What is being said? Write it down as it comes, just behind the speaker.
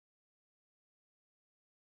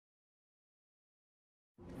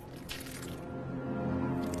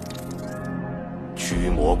驱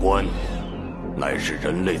魔关乃是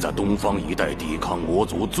人类在东方一带抵抗魔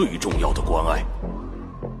族最重要的关隘。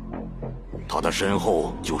它的身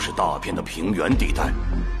后就是大片的平原地带，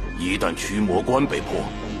一旦驱魔关被破，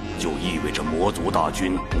就意味着魔族大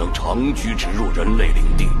军能长驱直入人类领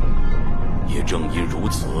地。也正因如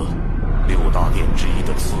此，六大殿之一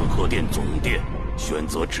的刺客殿总殿选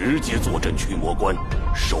择直接坐镇驱魔关，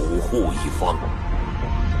守护一方。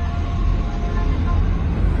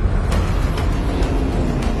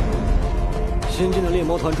新进的猎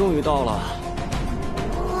魔团终于到了。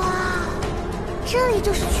哇，这里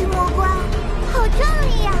就是驱魔关，好壮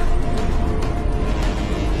丽呀！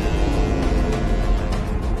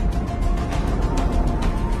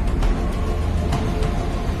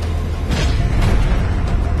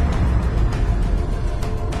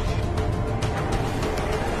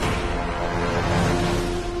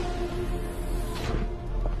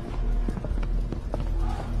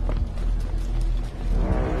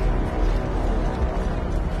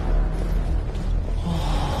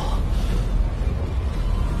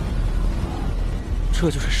这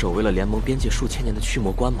就是守卫了联盟边界数千年的驱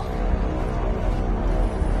魔关吗？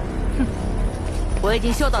哼，我已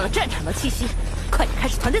经嗅到了战场的气息，快点开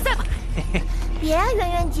始团队赛吧！别啊，圆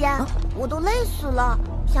圆姐，我都累死了，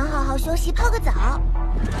想好好休息，泡个澡。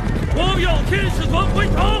光耀天使团回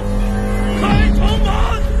城，开城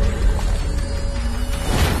门！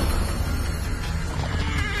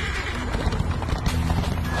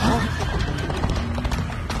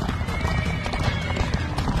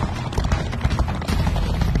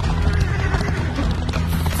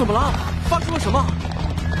怎么了？发生了什么？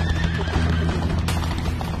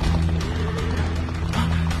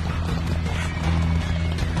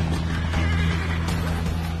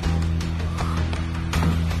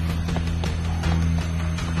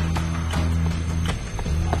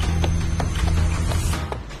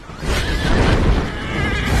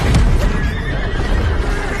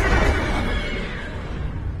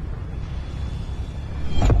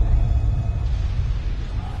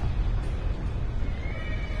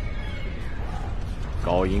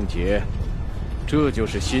高英杰，这就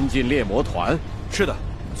是新晋猎魔团。是的，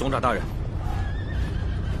总长大人。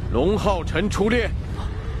龙皓晨出列。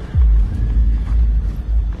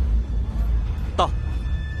到。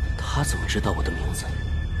他怎么知道我的名字？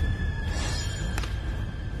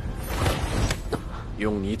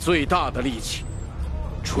用你最大的力气，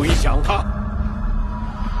吹响他。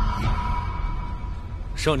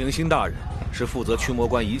圣灵星大人是负责驱魔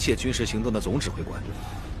关一切军事行动的总指挥官。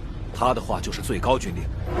他的话就是最高军令。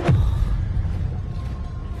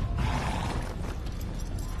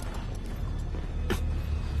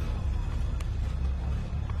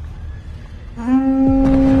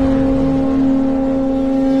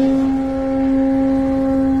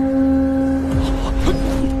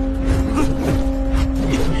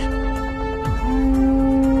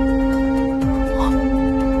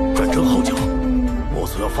战争号角，莫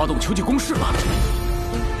索要发动秋季攻势了。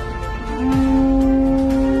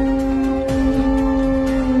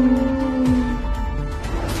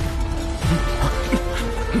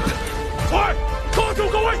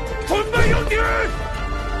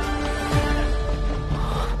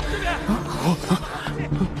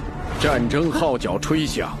战争号角吹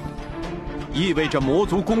响，意味着魔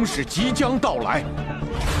族攻势即将到来。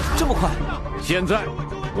这么快？现在，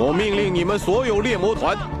我命令你们所有猎魔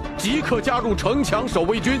团即刻加入城墙守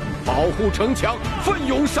卫军，保护城墙，奋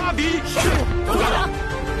勇杀敌。是，总长。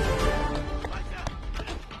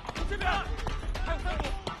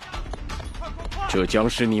这将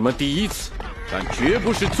是你们第一次，但绝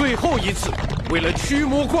不是最后一次。为了驱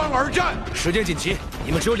魔关而战。时间紧急，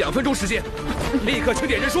你们只有2分钟时间，立刻清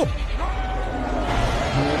点人数。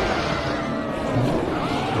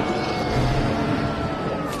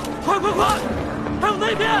快！还有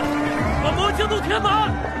那边，把魔镜都填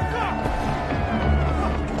满。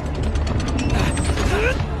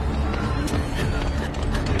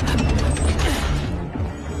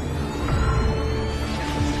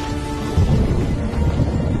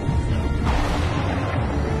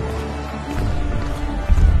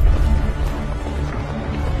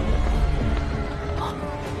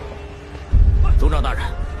总长大人，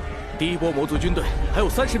第一波魔族军队还有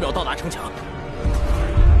30秒到达城墙。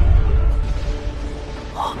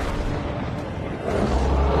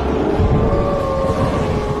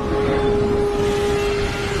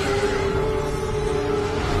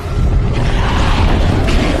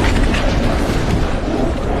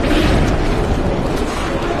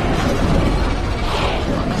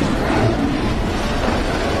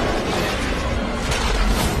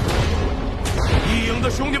义营的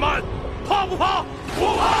兄弟们，怕不怕？不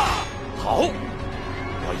怕！好，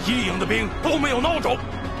一营的兵都没有孬种。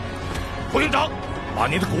副营长，把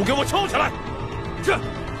你的鼓给我敲起来。是，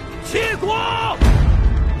起鼓！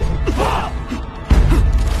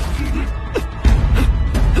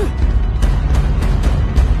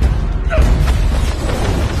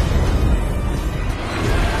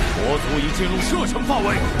魔族已进入射程范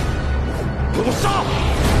围，给我杀！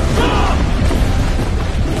杀！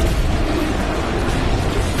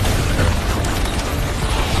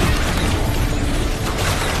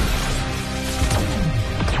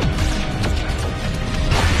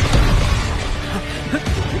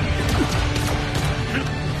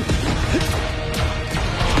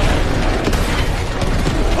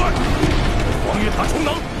快！黄玉塔充能，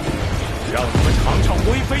让你们尝尝灰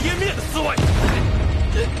飞烟灭的滋味。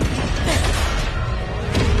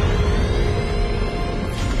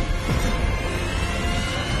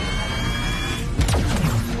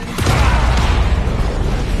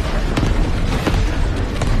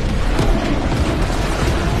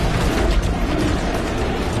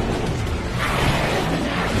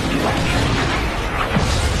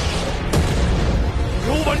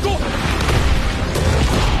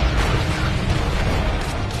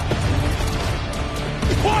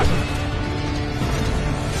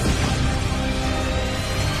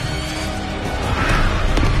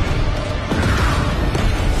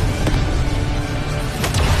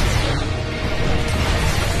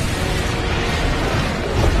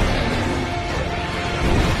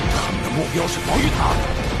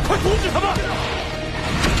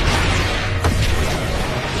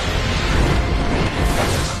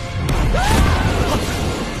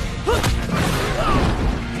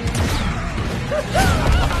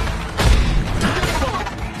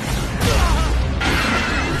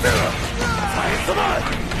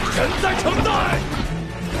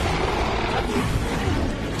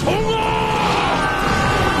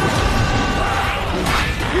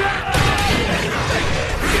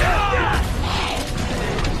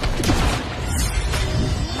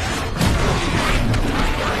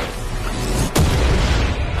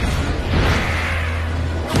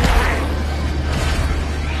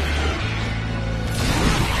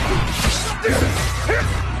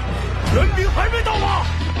援兵还没到吗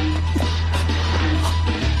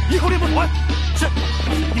？1号猎魔团，是，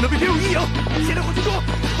你们被编入一营，现在回去说，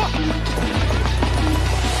快！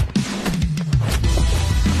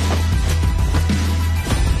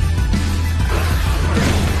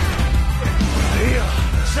哎呀，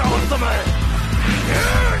小子们！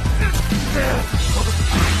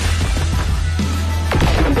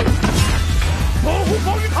保护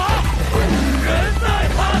防御塔，人在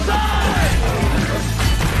塔在。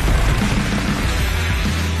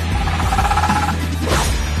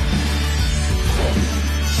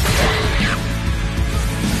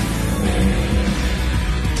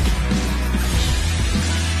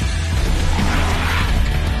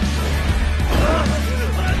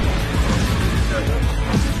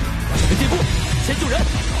进步，先救人！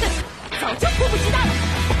早就迫不及待了。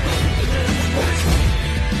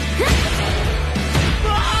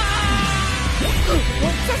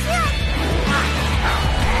小心啊！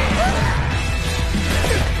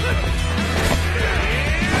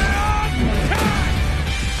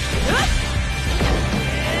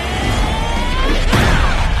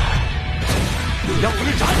要不日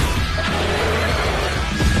斩！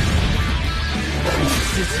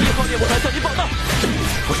是1号猎魔团向您报道，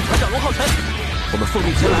我是团长龙皓晨，我们奉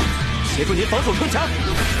命前来协助您防守城墙。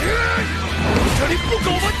这里不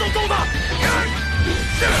够文绉绉的！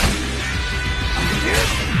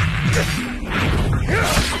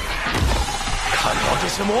看到这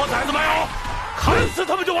些魔崽子没有？砍死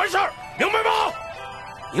他们就完事儿，明白吗？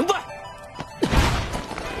明白。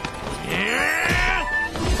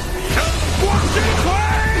神光之锤！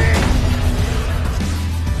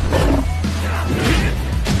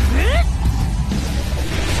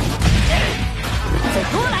再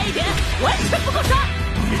多来一点，完全不够杀！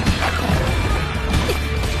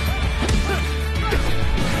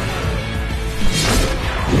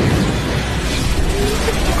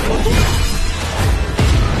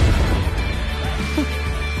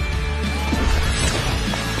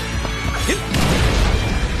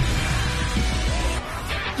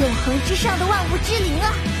永恒之上的万物之灵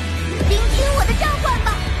啊，聆听我的召唤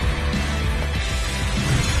吧！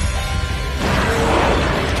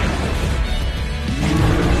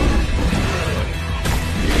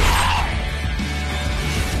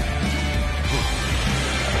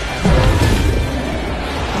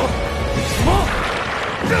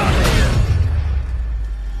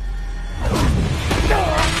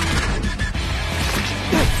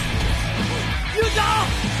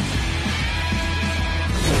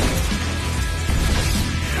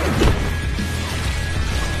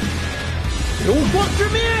之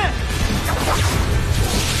灭！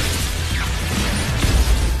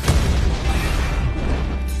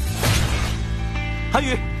韩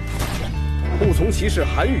宇，护从骑士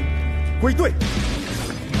韩宇归队。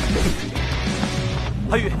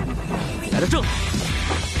韩宇，你来的正好。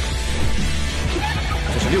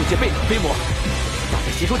这是6阶贝壳飞魔，大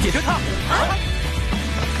家携手解决它。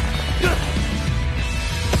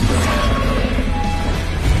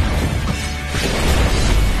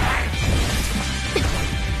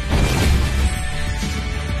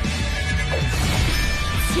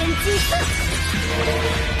千机四。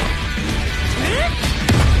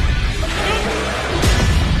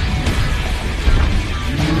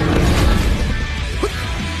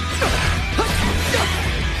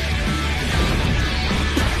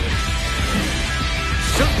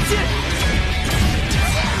圣剑。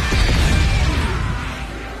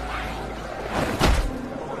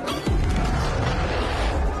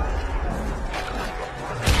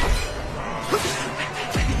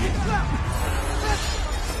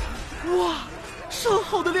哇，深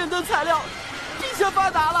厚的炼丹材料，这下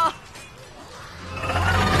发达了！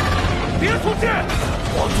别出去！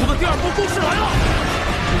皇族的第2波攻势来了！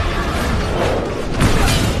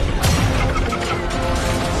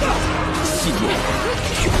信念、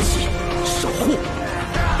勇气、守护，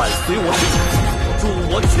伴随我身影，助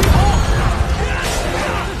我驱魔。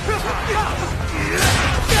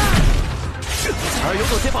采儿有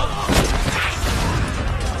所前方。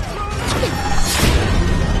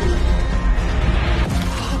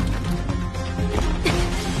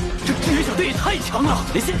这支援小队也太强了！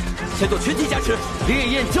连线，先做全体加持，烈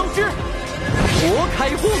焰交织，火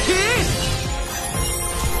铠护体。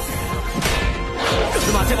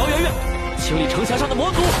司马剑王圆圆，清理城墙上的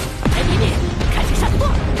魔族。来比比，看谁杀得多。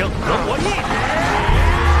正合我意。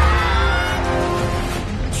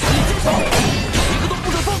全力坚守，一个都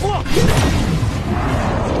不准放过。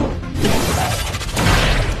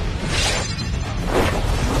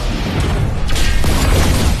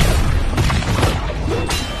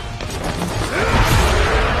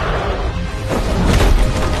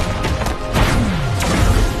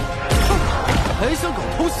还想搞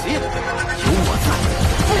偷袭？有我在，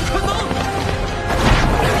不可能！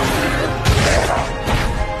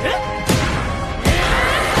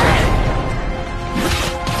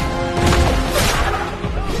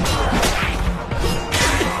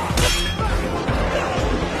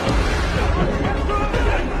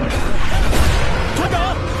团长，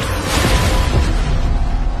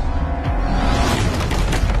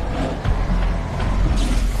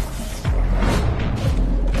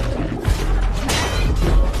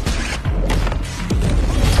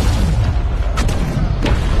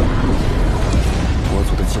魔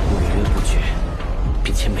族的进攻源源不绝，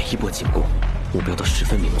并且每一波进攻目标都十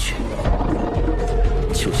分明确，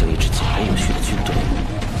就像一支井然有序的军队，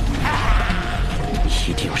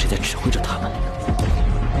一定有谁在指挥着他们。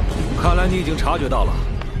看来你已经察觉到了，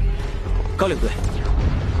高领队，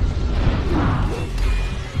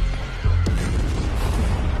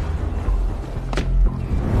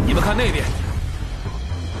你们看那边，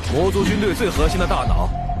魔族军队最核心的大脑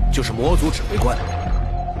就是魔族指挥官，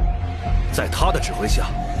在他的指挥下，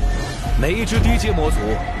每一只低阶魔族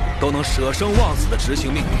都能舍生忘死地执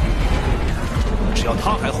行命令。只要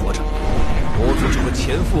他还活着，魔族就会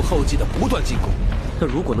前赴后继地不断进攻。那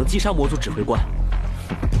如果能击杀魔族指挥官，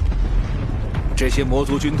这些魔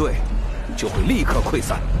族军队就会立刻溃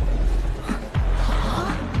散。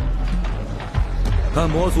但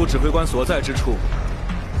魔族指挥官所在之处，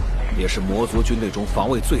也是魔族军队中防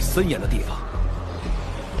卫最森严的地方。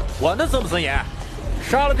管得森不森严？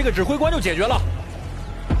杀了这个指挥官就解决了。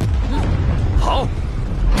好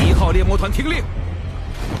，1号猎魔团听令，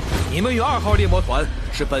你们与2号猎魔团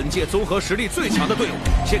是本届综合实力最强的队伍。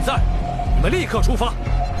现在，你们立刻出发，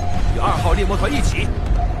与2号猎魔团一起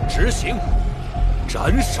执行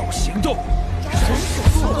斩首行动。斩首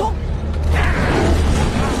行动。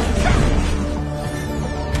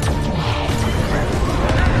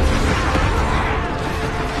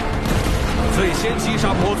最先击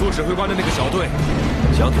杀魔族指挥官的那个小队，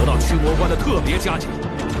将得到驱魔官的特别嘉奖，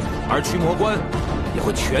而驱魔官也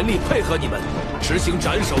会全力配合你们执行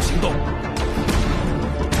斩首行动。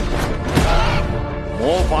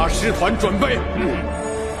魔法师团准备。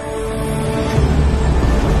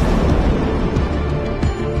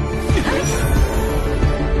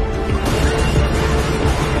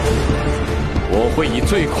我会以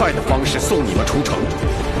最快的方式送你们出城。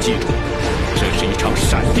记住，这是一场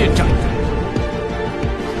闪电战。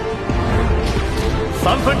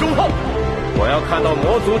3分钟后，我要看到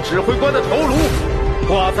魔族指挥官的头颅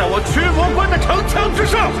挂在我驱魔官的城墙之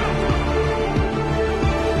上。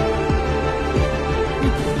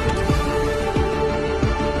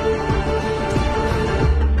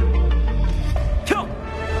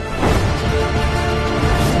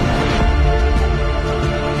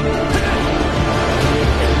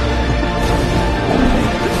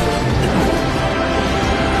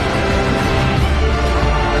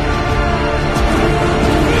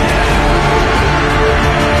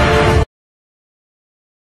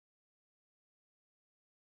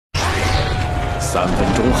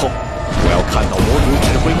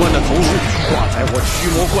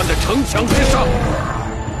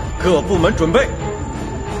各部门准备。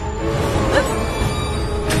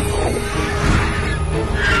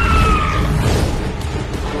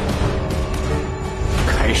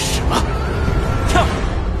开始了，跳！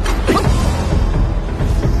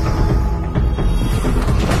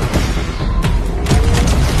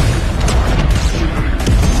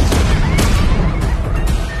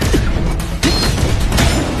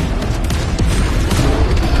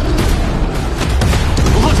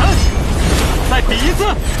龙皓晨，再比一次，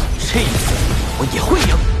这一次我也会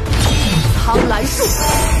赢。苍兰术，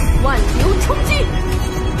万流冲击。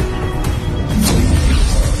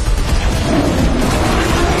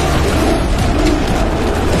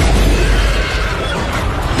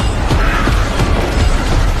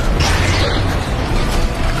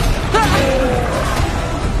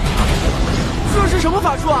这是什么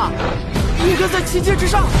法术啊？一个在奇迹之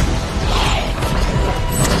上。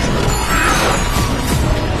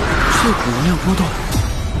这股能量波动，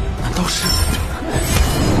难道是？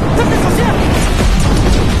这边小心！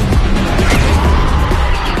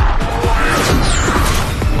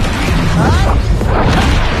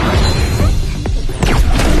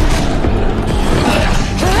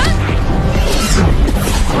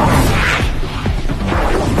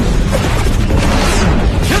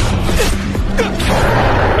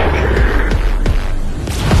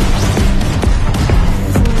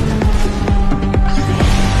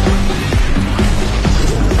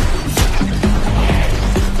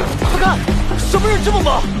这么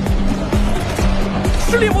猛！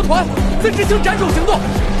是猎魔团在执行斩首行动，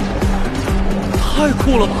太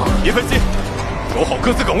酷了吧！别分心，守好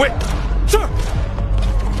各自岗位。是。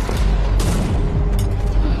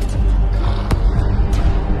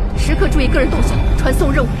时刻注意个人动向，传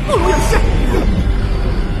送任务不容有失。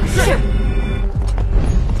是。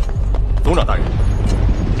总长大人，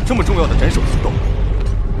这么重要的斩首行动，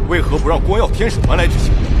为何不让光耀天使团来执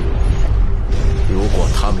行？如果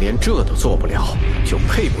他们连这都做不了，就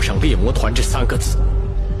配不上猎魔团这3个字。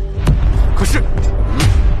可是，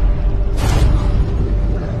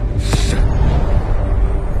是。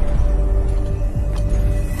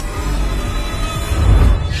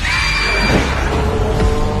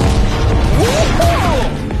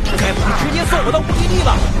该不会直接送我到目的地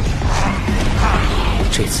吧？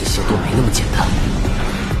这次行动没那么简单。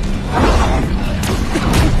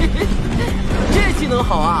这技能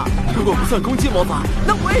好啊！如果不算攻击魔法，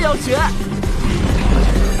那我也要学。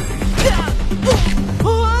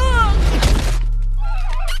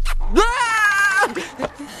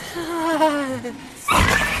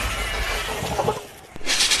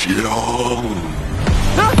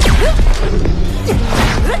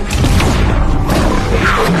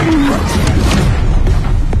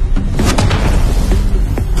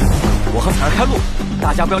我和彩儿开路，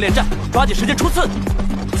大家不要恋战，抓紧时间冲刺，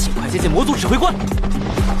尽快接近魔族指挥官。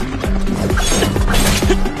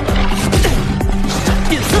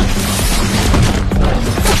电刺！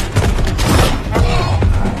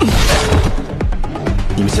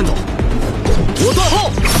你们先走，我断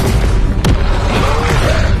后。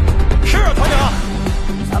是啊，团长，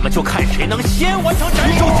咱们就看谁能先完成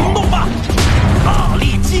斩首行动吧！大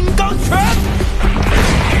力金刚拳，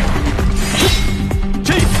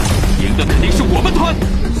这次赢的肯定是我们团，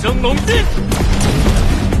升龙筋。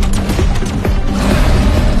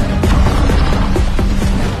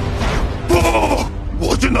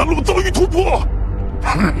我军南路遭遇突破！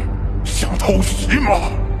哼，想偷袭吗？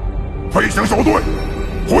飞翔小队，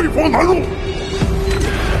回防南路！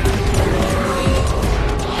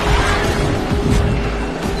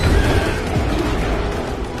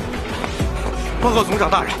报告总长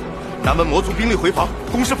大人，南门魔族兵力回防，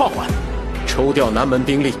攻势放缓。抽调南门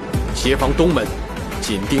兵力，协防东门，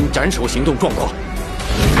紧盯斩首行动状况。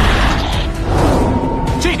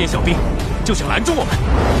这点小兵就想拦住我们？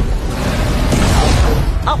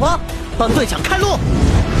阿黄，帮队长开路！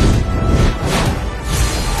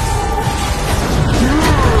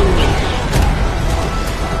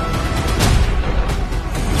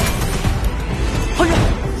皓月，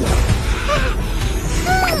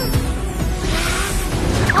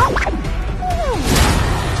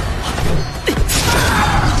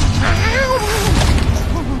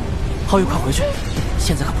皓月，快回去，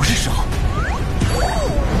现在可不是时候。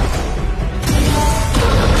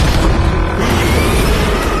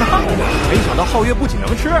没想到皓月不仅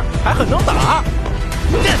能吃，还很能打。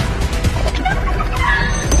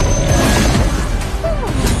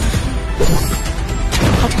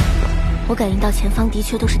皓晨，我感应到前方的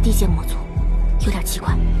确都是地界魔族，有点奇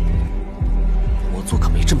怪。魔族可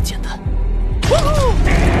没这么简单。团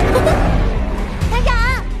长，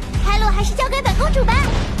开路还是交给本公主吧，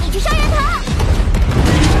你去上人头。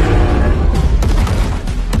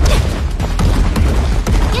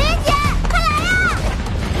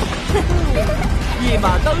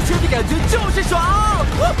当时的感觉就是爽。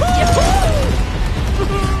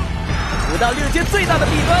武道6阶最大的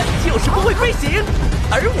弊端就是不会飞行，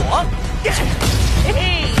而我，嘿嘿，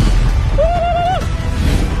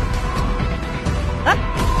啊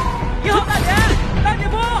！1号大姐，大姐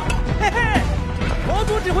夫，嘿嘿，魔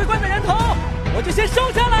族指挥官的人头，我就先收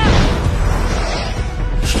下了。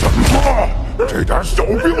什么？这点小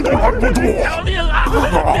兵都拦不住！救命啊！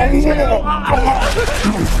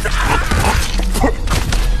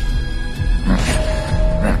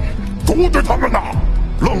阻止他们呐！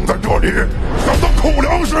愣在这里，想当口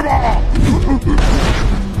粮是吧？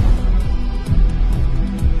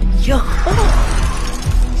哟，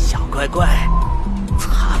小乖乖，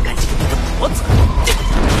擦干净你的脖子，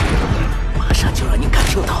马上就让你感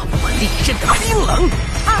受到我厉阵的冰冷。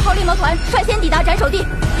2号猎魔团率先抵达斩首地，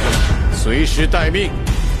随时待命。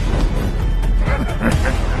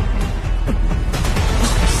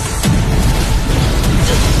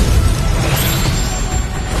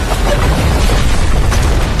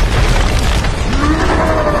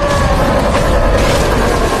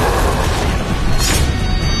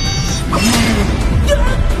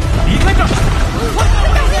离开这儿！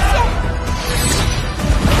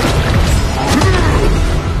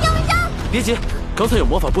别急，刚才有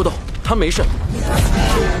魔法波动，他没事。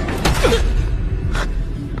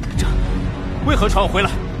为何传我回来？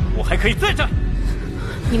我还可以再战。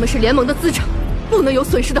你们是联盟的资产，不能有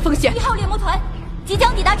损失的风险。1号猎魔团即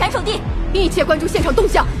将抵达斩首地，密切关注现场动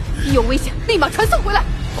向，一有危险立马传送回来。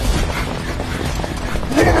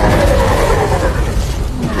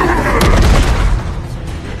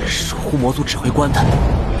守护魔族指挥官的，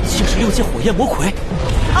竟是6阶火焰魔魁。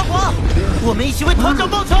阿黄，我们一起为团长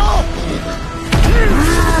报仇！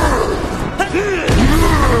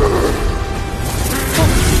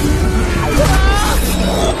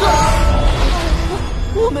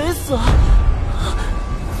我没死，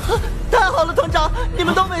太好了，团长，你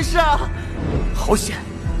们都没事啊！好险，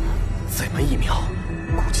再慢1秒，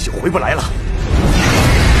估计就回不来了。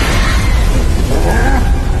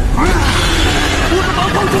我的盲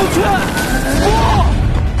头主拳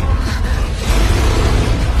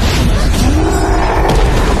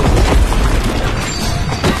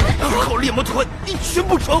，2号猎魔团，你全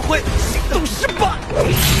部传回，行动失败。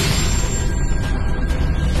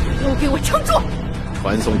都给我撑住！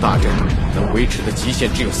传送大阵能维持的极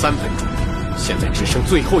限只有3分钟，现在只剩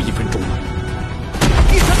最后1分钟了。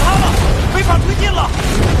地层塌了，没法推进了。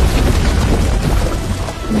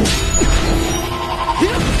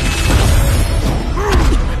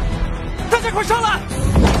大家快上来！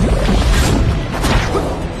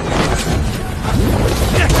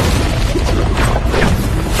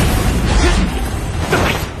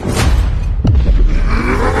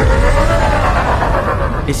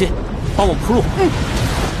李欣，帮我铺路。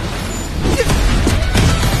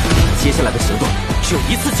接下来的行动只有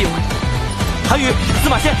一次机会。韩宇、司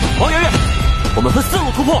马迁、王媛媛，我们分4路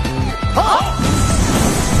突破。好。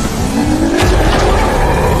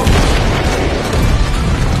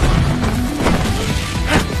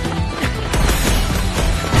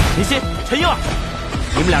林欣、陈婴儿，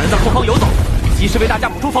你们2人在后方游走，及时为大家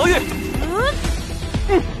补充防御。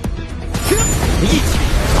我们一起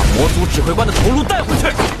把魔族指挥官的头颅带回去。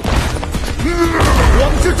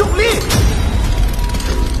光之重力！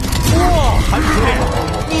哇，韩主任，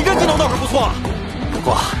你这技能倒是不错，不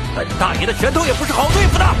过本大爷的拳头也不是好对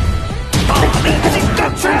付的。大力金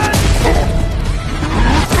刚拳！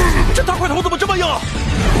这大块头怎么这么硬？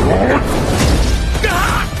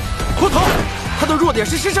骷头，他的弱点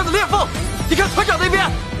是身上的裂缝。你看团长那边。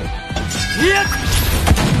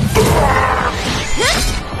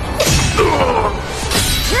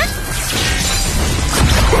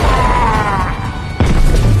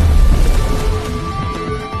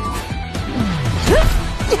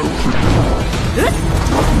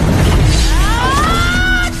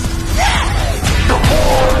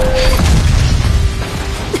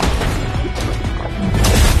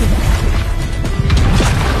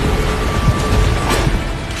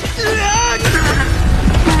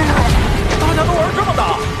大家都玩这么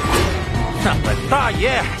大，那本大爷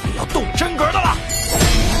也要动真格的了！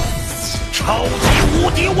超级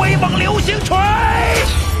无敌威猛流星锤！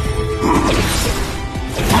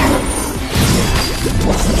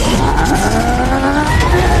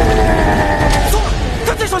走，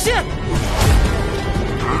赶紧小心！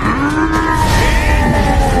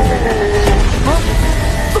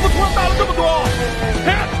怎么突然打了这么多？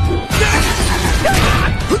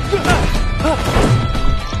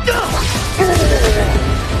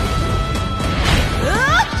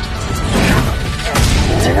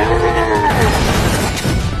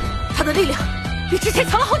他的力量比之前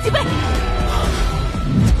强了好几倍。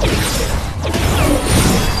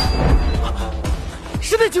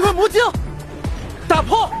是那几块魔晶，打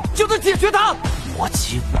破就能解决它。魔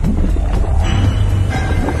晶，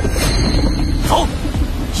走，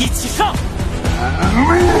一起上！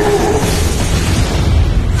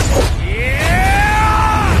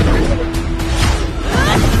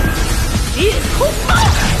夜空爆，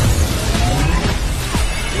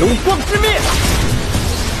流光之灭，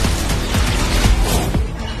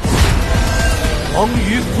黄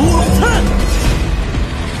羽伏龙刺。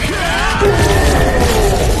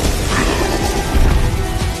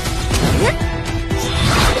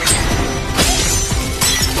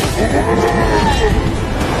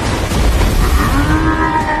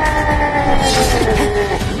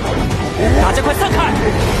大家快散开！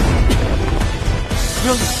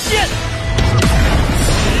扔剑！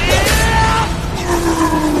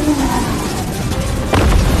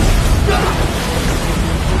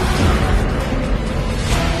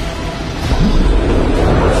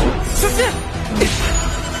小心！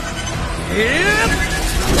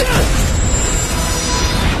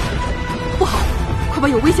不好，快把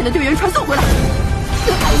有危险的队员传送回来！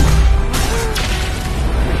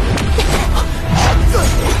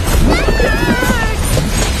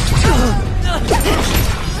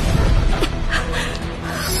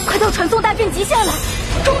快到传送大阵极限了，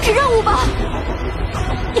终止任务吧！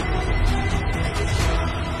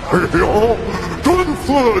哎呦，真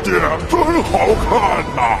刺激，真好看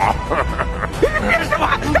呐！别什么，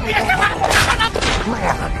别什么！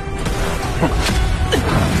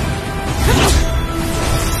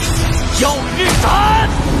耀日斩！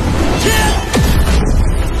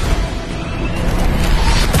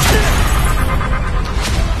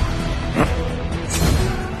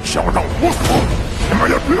想让我死，你们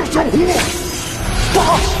也别想活！不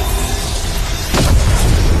好！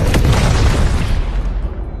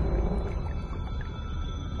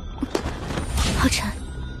皓晨，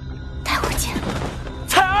待会儿见。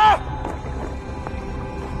彩儿，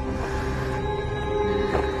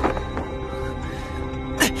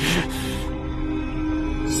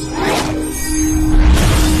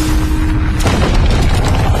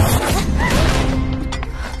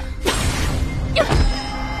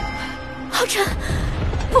皓晨，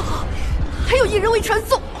不好，还有一人未传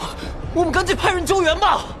送。我们赶紧派人救援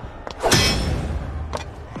吧！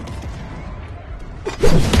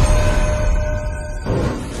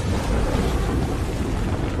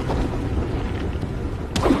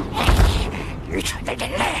愚蠢的人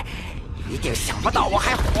类，一定想不到我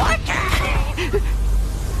还活着。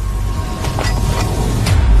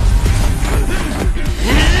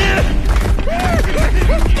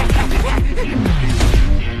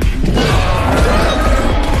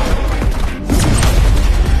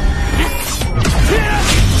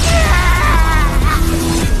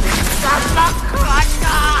怎么可能？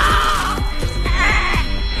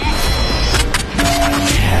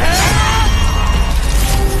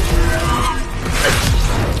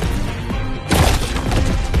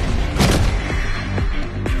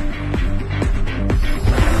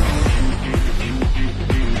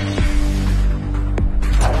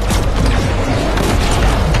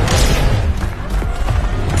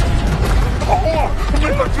好啊，没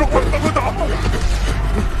了指挥怎么打？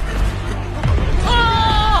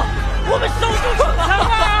啊！我们守住城墙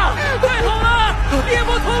啊！太好了！猎魔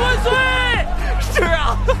团万岁！是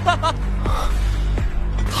啊，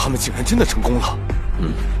他们竟然真的成功了。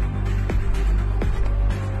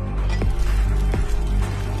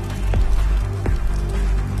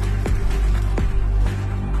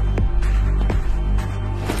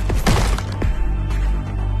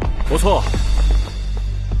不错，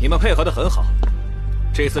你们配合得很好，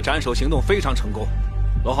这次斩首行动非常成功。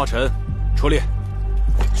龙皓晨，出列。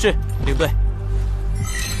是领队。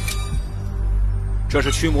这是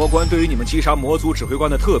驱魔官对于你们击杀魔族指挥官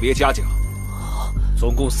的特别嘉奖，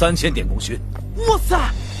总共3000点功勋。哇塞，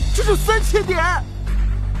这就3000点！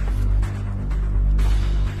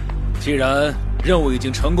既然任务已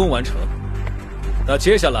经成功完成，那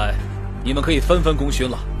接下来你们可以分分功勋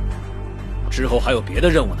了。之后还有别的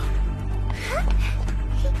任务呢。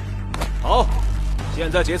好，现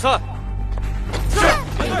在解散。是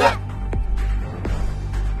领队。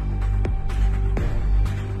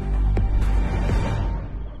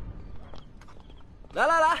来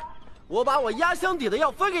来来，我把我压箱底的药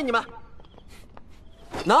分给你们。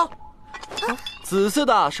喏，紫色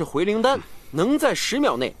的是回灵丹，能在10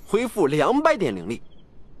秒内恢复200点灵力；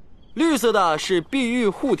绿色的是碧玉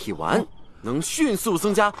护体丸，能迅速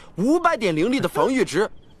增加500点灵力的防御值，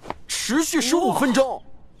持续15分钟。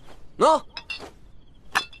喏，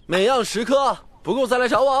每样10颗，不够再来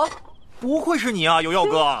找我哦。不愧是你啊，有药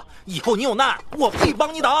哥！以后你有难，我必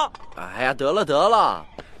帮你挡。哎呀，得了得了，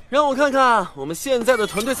让我看看我们现在的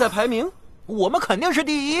团队赛排名。我们肯定是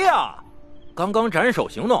第一啊！刚刚斩首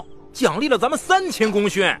行动奖励了咱们3000功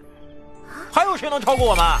勋，还有谁能超过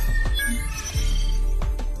我们？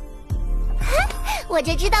我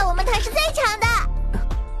就知道我们团是最强的。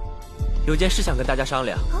有件事想跟大家商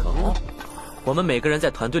量。我们每个人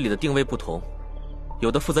在团队里的定位不同，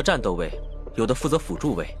有的负责战斗位，有的负责辅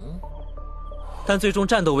助位。但最终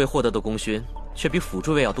战斗位获得的功勋却比辅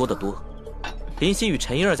助位要多得多。林欣与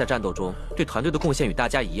陈英儿在战斗中对团队的贡献与大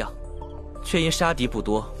家一样，却因杀敌不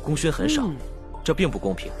多，功勋很少，这并不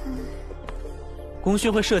公平。功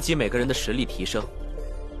勋会涉及每个人的实力提升，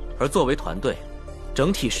而作为团队，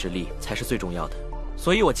整体实力才是最重要的。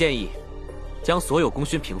所以我建议将所有功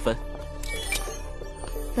勋平分。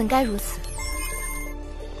本该如此。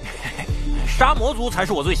杀魔族才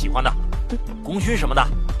是我最喜欢的，功勋什么的，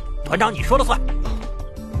团长你说了算。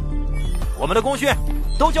我们的功勋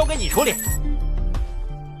都交给你处理。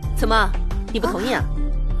怎么，你不同意啊？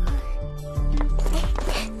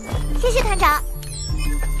谢谢团长。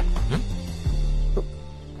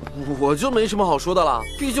我就没什么好说的了，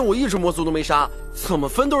毕竟我一只魔族都没杀，怎么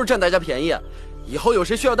分都是占大家便宜。以后有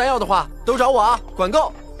谁需要丹药的话，都找我啊，管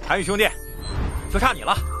够。韩宇兄弟，就差你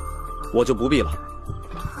了。我就不必了。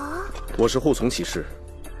我是护从骑士，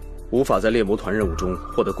无法在猎魔团任务中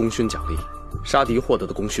获得功勋奖励，杀敌获得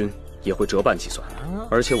的功勋也会折半计算，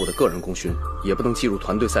而且我的个人功勋也不能计入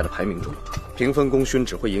团队赛的排名中。平分功勋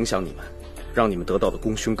只会影响你们，让你们得到的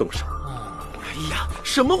功勋更少。哎呀，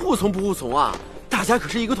什么护从不护从啊？大家可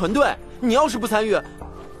是一个团队，你要是不参与，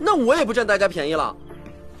那我也不占大家便宜了。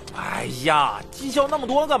哎呀，计较那么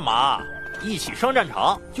多干嘛？一起上战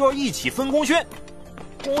场就要一起分功勋，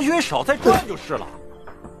功勋少再赚就是了。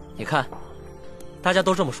你看，大家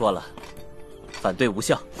都这么说了，反对无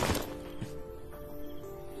效。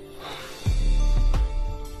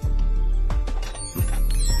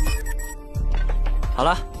好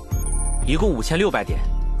了，一共5600点，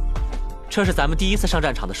这是咱们第一次上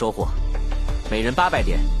战场的收获，每人800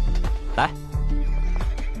点，来。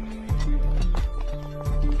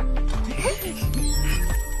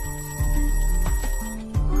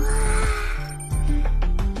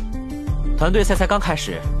团队赛才刚开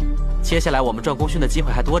始，接下来我们赚功勋的机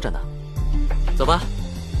会还多着呢。走吧，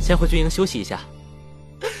先回军营休息一下。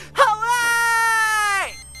好哎！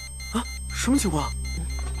啊，什么情况？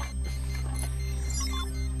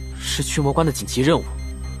是驱魔关的紧急任务，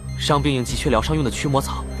伤兵营急缺疗伤用的驱魔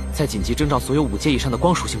草，在紧急征召所有5阶以上的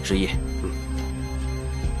光属性职业。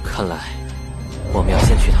看来我们要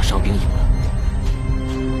先去趟伤兵营了。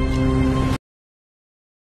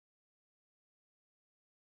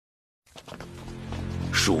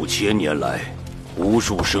数千年来，无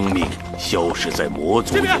数生命消失在魔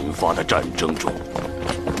族引发的战争中。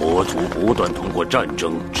魔族不断通过战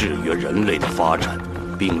争制约人类的发展，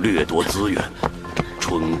并掠夺资源。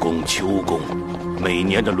春宫秋宫，每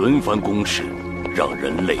年的轮番攻势，让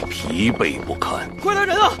人类疲惫不堪。快来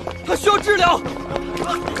人啊！他需要治疗。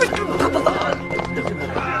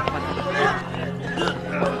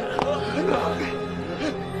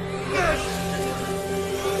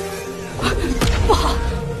不好，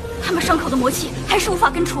他们伤口的魔气还是无法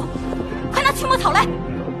根除，快拿驱魔草来！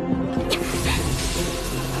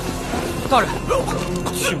大人，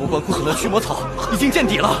驱魔关库存的驱魔草已经见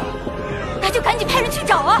底了，那就赶紧派人去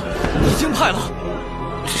找啊！已经派了。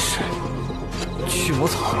是，驱魔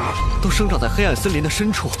草都生长在黑暗森林的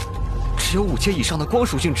深处，只有5阶以上的光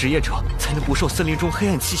属性职业者才能不受森林中黑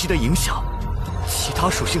暗气息的影响，其他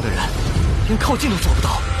属性的人连靠近都做不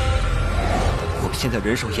到。我们现在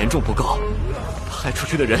人手严重不够，派出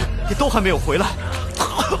去的人也都还没有回来。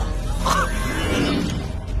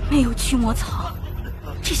没有驱魔草，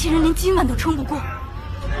这些人连今晚都撑不过。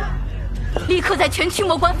立刻在全驱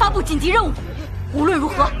魔关发布紧急任务，无论如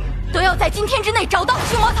何都要在今天之内找到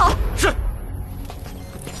驱魔草。是。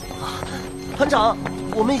团长，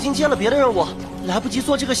我们已经接了别的任务，来不及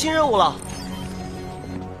做这个新任务了。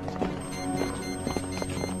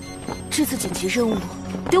这次紧急任务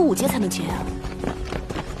得5阶才能接啊。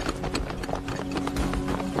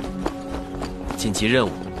紧急任务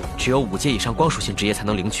只有5阶以上光属性职业才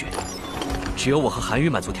能领取，只有我和韩愈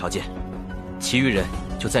满足条件，其余人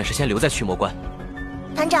就暂时先留在驱魔关。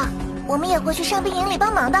团长，我们也会去伤兵营里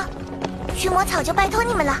帮忙的，驱魔草就拜托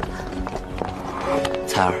你们了。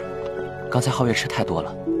彩儿，刚才皓月吃太多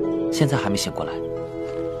了，现在还没醒过来。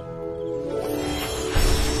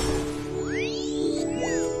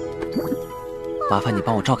麻烦你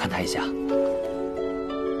帮我照看他一下。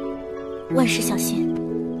万事小心，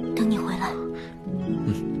等你回来。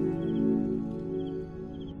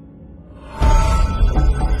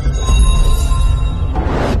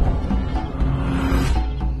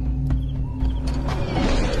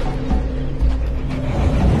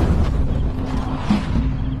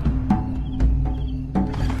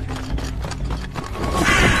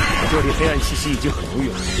这里黑暗气息已经很浓郁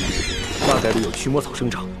了，大概率有驱魔草生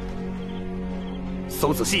长。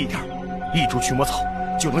搜仔细一点，一株驱魔草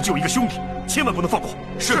就能救一个兄弟，千万不能放过。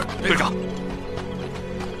是，队长。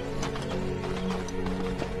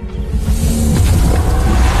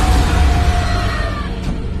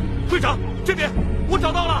队长，这边我找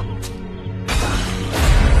到了。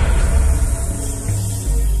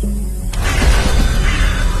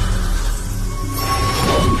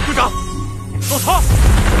队长，老曹，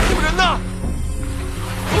有人呢！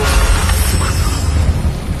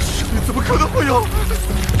这里怎么可能会有？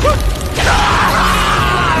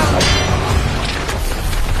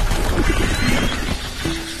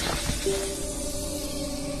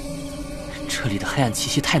这里的黑暗气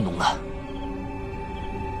息太浓了。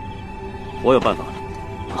我有办法了。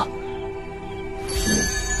啊！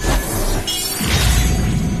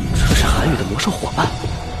这是韩宇的魔兽伙伴，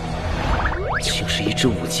竟是一只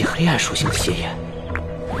5级黑暗属性的邪眼。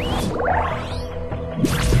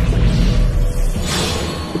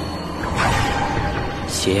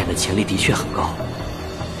邪眼的潜力的确很高。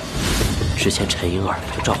之前陈婴儿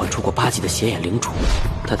就召唤出过8级的邪眼领主，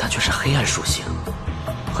但他却是黑暗属性，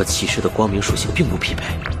和骑士的光明属性并不匹配。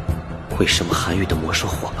为什么韩宇的魔兽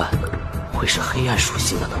伙伴会是黑暗属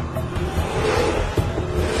性的呢？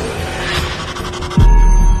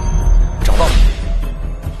找到了！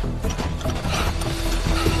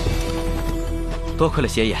多亏了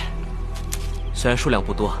邪眼，虽然数量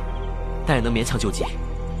不多，但也能勉强救济。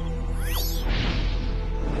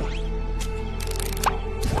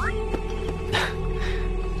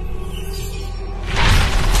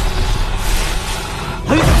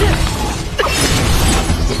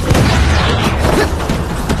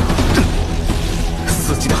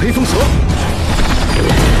4级的黑风蛇，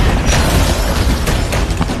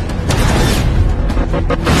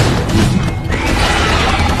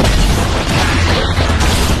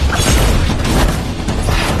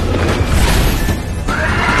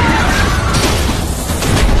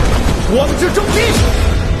光之重击！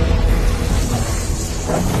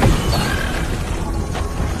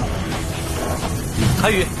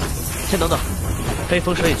韩宇，先等等，黑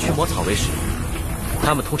风蛇以驱魔草为食，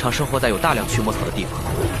它们通常生活在有大量驱魔草的地方。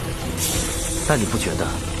但你不觉得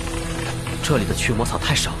这里的驱魔草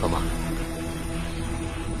太少了吗？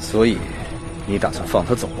所以，你打算放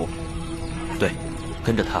他走？对，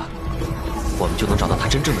跟着他，我们就能找到他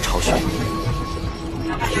真正的巢穴，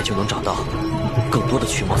也就能找到更多的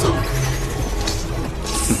驱魔草。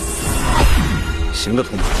行的，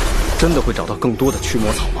同伴，真的会找到更多的驱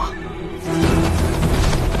魔草吗？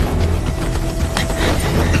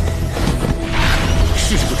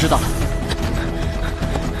试试就知道了。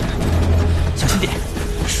小心点，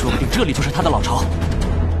说不定这里就是他的老巢。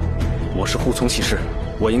我是护从骑士，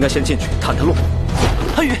我应该先进去探探路。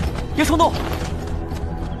韩宇，别冲动！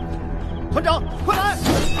团长，快来！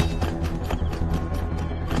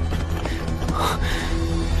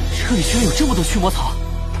这里居然有这么多驱魔草！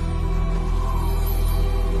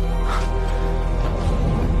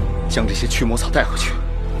将这些驱魔草带回去，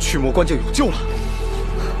驱魔官就有救了。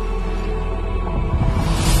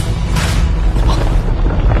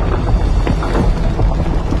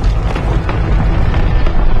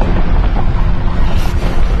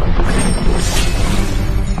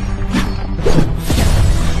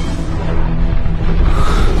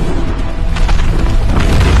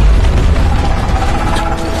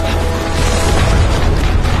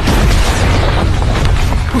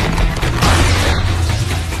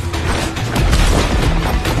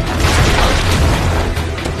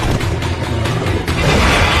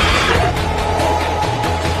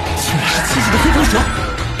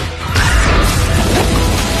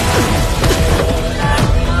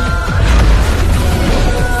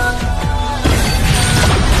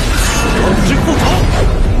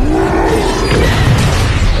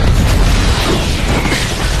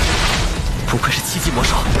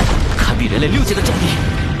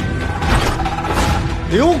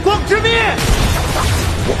流光之灭！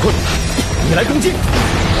我困了，你来攻击！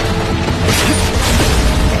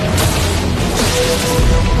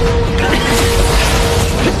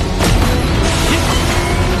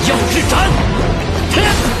耀日斩！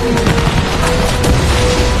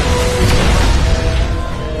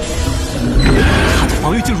他的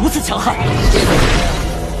防御竟如此强悍！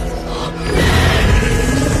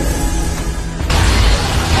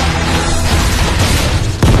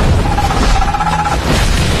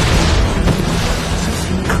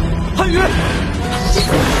汉宇！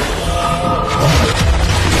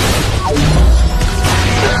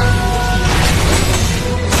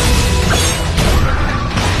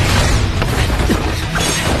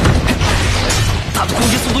他的攻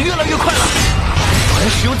击速度越来越快了。连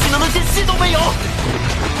使用技能的间隙都没有。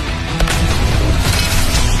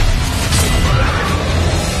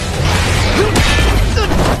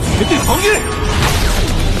绝对防御！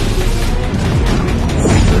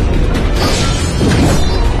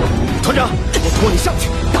团长，我拖你上去，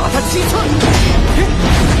打他7次。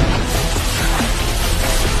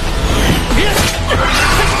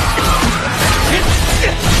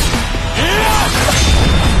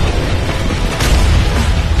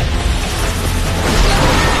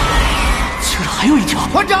竟然还有一条！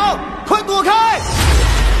团长，快躲开！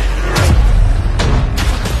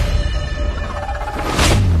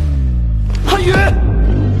汉语，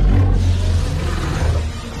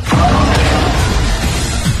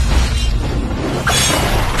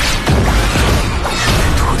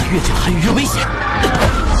躲得越近，汉语越危险。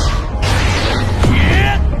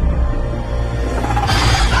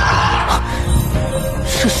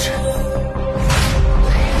这是。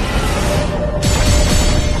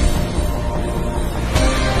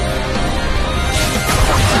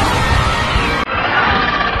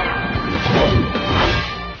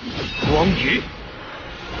光雨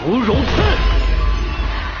芙蓉刺，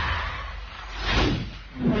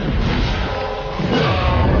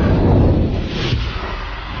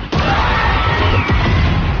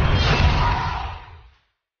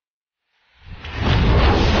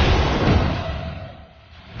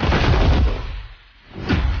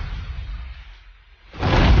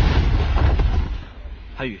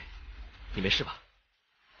韩宇，你没事吧？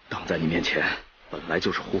挡在你面前，本来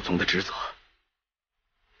就是护从的职责。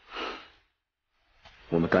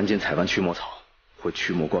我们赶紧采完驱魔草，回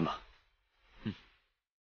驱魔关吧。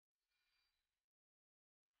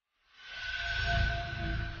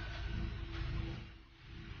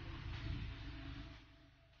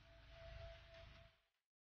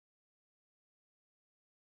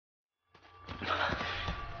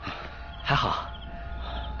还好，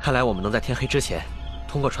看来我们能在天黑之前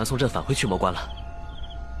通过传送阵返回驱魔关了。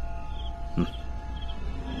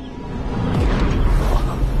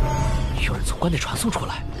有人从关内传送出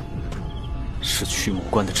来，是驱魔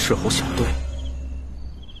关的斥候小队。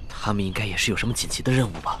他们应该也是有什么紧急的任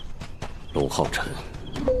务吧？龙皓晨，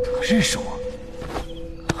他认识我。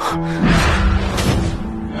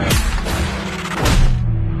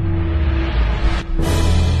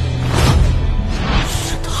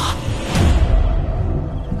是他。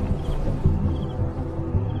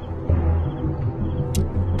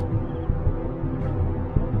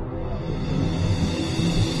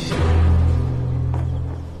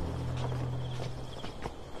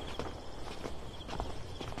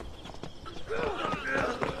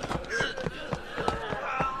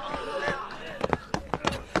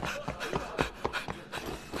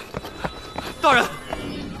大人，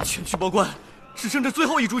全驱魔关只剩这最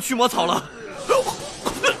后一株驱魔草了，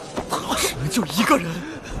只能救一个人。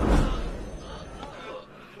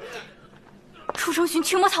出城寻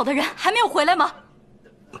驱魔草的人还没有回来吗？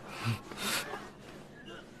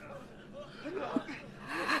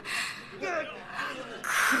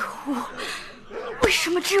可恶！为什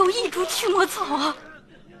么只有一株驱魔草啊？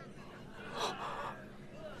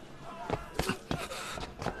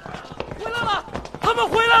回来了，他们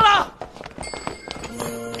回来了！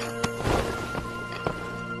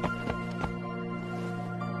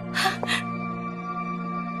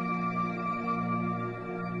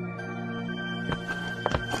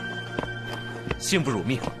幸不辱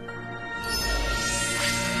命。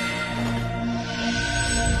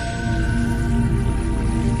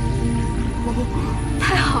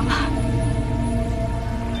太好了，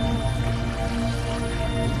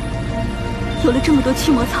有了这么多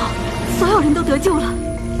驱魔草，所有人都得救了。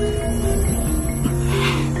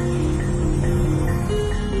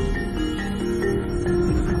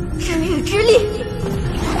治愈之力。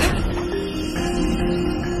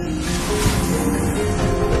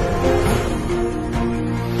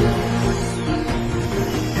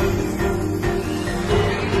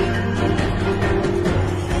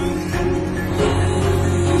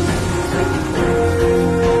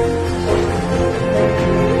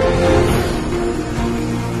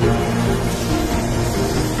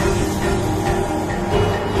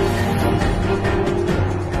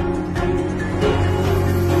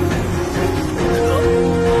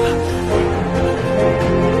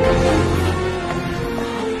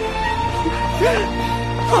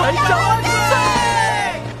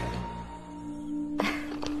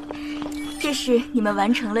这是你们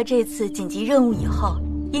完成了这次紧急任务以后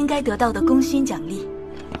应该得到的功勋奖励。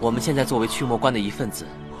我们现在作为驱魔关的一份子，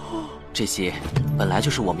这些本来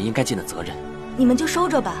就是我们应该尽的责任。你们就收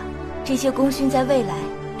着吧，这些功勋在未来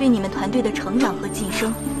对你们团队的成长和晋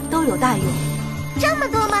升都有大用。这么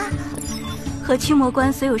多吗？和驱魔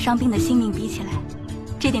官所有伤兵的性命比起来，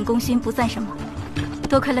这点功勋不算什么。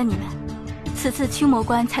多亏了你们，此次驱魔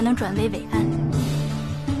官才能转危为安。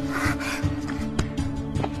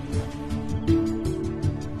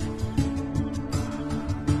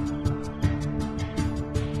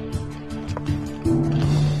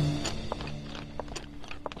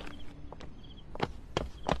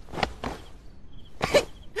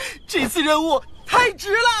这次任务太值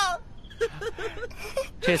了！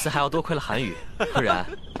这次还要多亏了韩宇，不然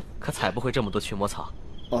可采不回这么多驱魔草。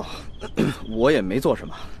哦，我也没做什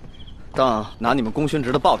么，当拿你们功勋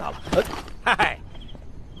值的报答了。嗨，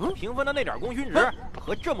平分的那点功勋值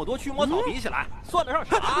和这么多驱魔草比起来，算得上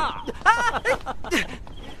啥？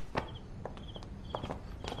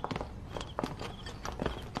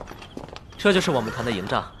这就是我们团的营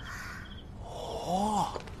帐。哦，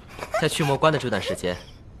在驱魔关的这段时间，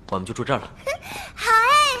我们就住这儿了。好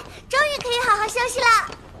哎，终于可以好好休息了。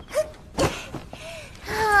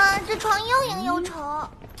啊，这床又硬又丑。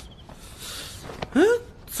嗯，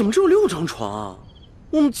怎么只有6张床啊？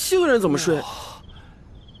我们7个人怎么睡？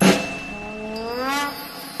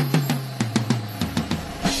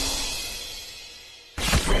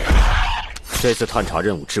这次探查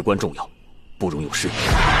任务至关重要，不容有失。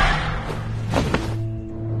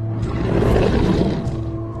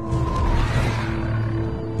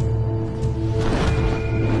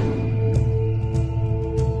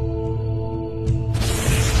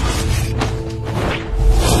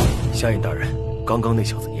夏印大人，刚刚那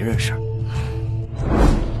小子您认识？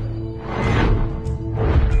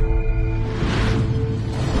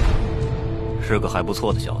是个还不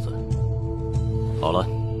错的小子。好了，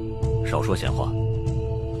少说闲话。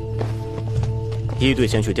1队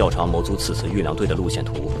先去调查魔族此次运粮队的路线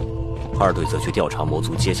图，2队则去调查魔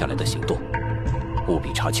族接下来的行动，务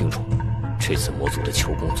必查清楚。这次魔族的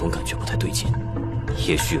求攻总感觉不太对劲，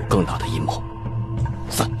也许有更大的阴谋。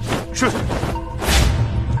散。是。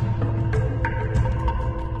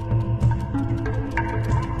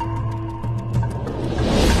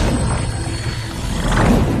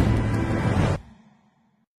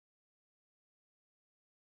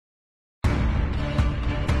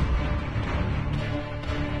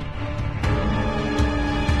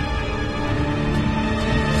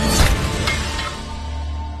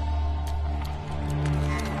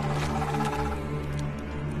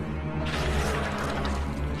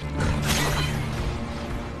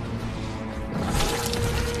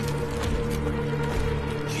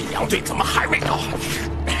队怎么还没到？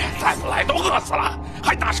再不来都饿死了，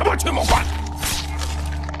还打什么驱魔关？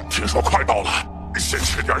听说快到了，先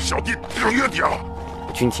吃点小弟当月饼。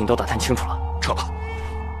军情都打探清楚了，撤吧。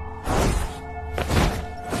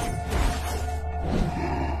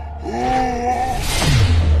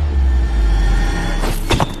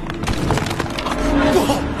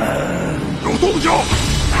有动静！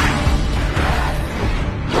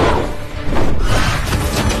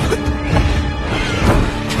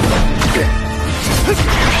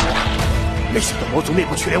没想到魔族内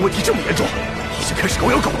部缺粮问题这么严重，已经开始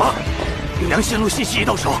狗咬狗了。运粮线路信息一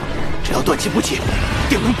到手，只要断其补给，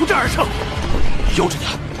定能不战而胜。悠着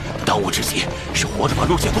点，当务之急是活着把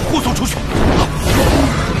路线图护送出去。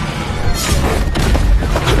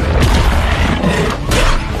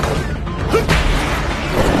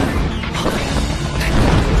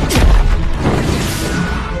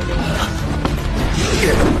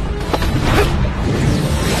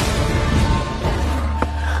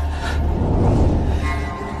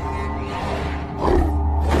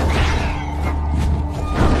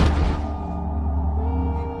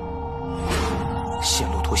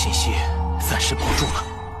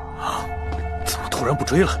不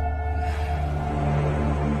追了。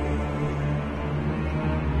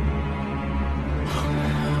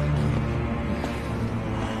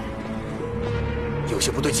有些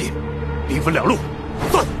不对劲，兵分2路，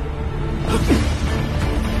散。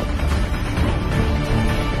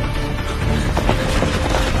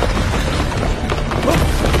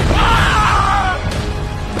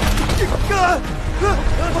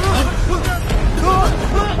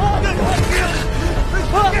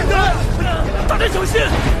大家小心！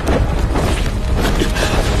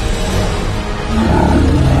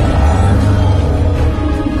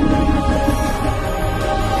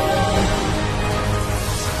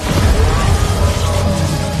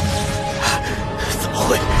怎么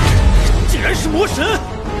会？竟然是魔神！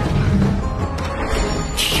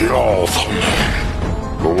小子们，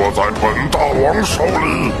落在本大王手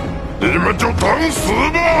里，你们就等死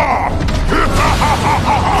吧！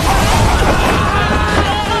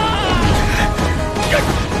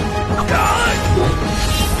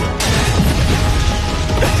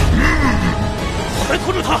快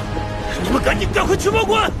拖住他！你你们赶紧赶回驱魔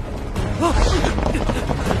关！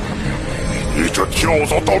你这跳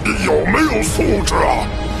蚤到底有没有素质啊？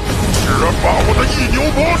居然把我的一牛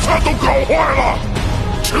魔扇都搞坏了，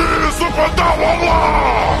气死本大王了！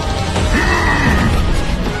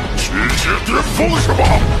去邪巅峰是吧？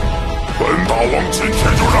本大王今天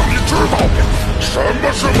就让你知道什么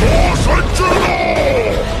是魔神之怒！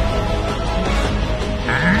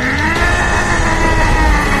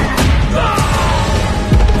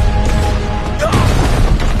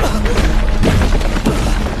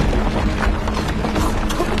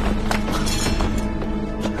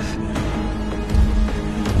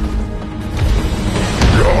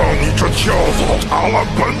让你这跳蚤踏烂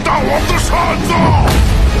本大王的扇子！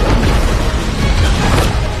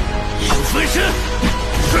分身，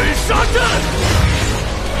水沙阵！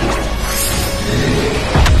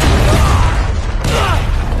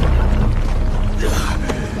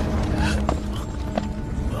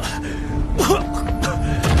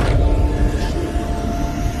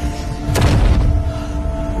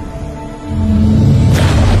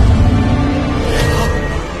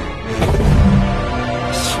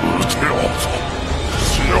死跳蚤，喜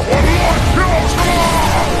欢乱跳是吧？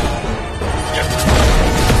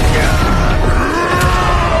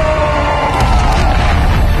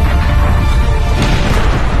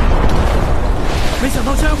没想到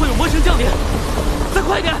竟然会有魔神降临！再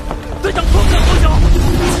快点，队长拖不了多久。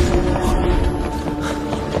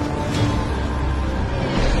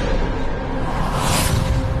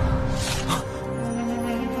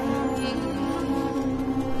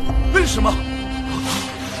为什么？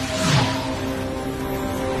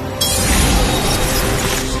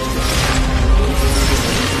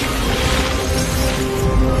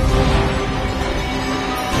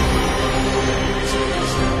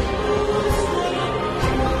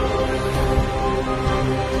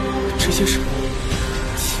这些是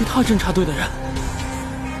其他侦察队的人。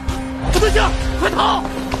不对劲，快逃！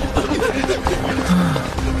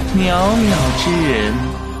渺渺之人，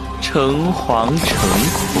诚惶诚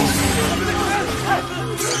恐，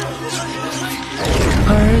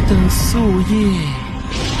尔等夙夜，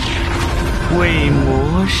为魔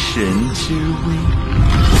神之威。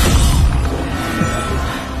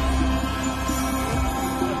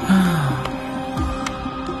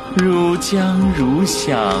如将如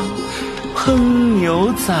响，烹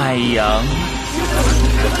牛宰羊，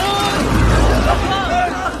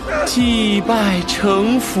祭拜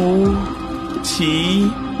臣服，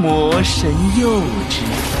其魔神佑之。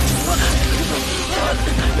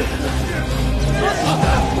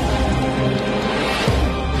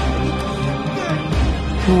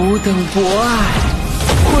吾等博爱，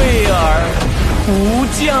惠而无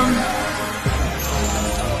疆。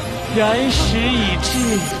然时已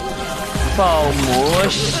至，报魔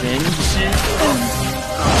神之恩。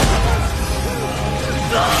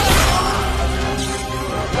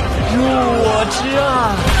入我之爱，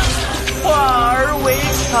化而为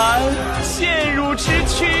禅，陷入之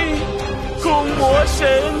躯，供魔神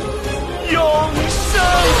永生。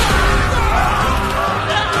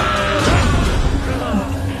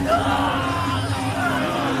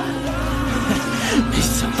没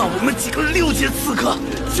想到我们几个6阶刺客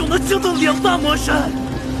就能惊动2大魔神。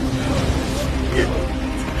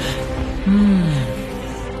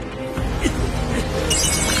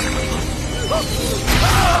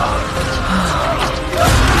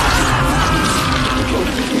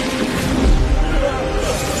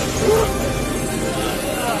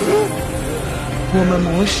我们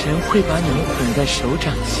魔神会把你们捧在手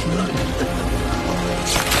掌心里。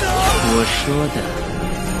我说的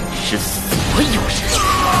是所有人。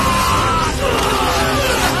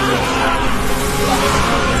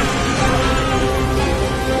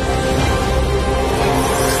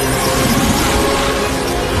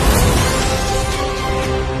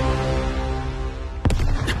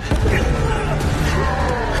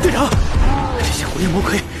队长，这些火焰魔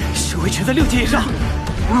魁修为全在6阶以上，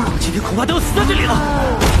今天恐怕都要死在这里了。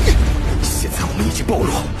现在我们已经暴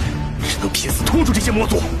露，只能拼死拖住这些魔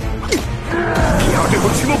族，别让这口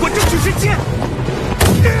驱魔关争取时间。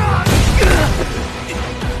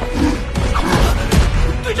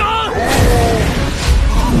队长！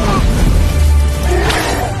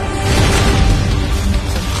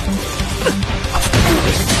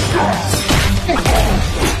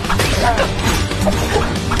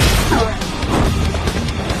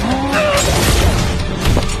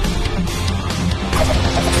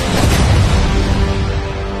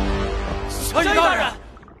参议大人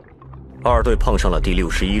，2队碰上了第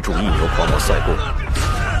61柱异牛狂魔赛贡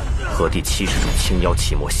和第70柱青妖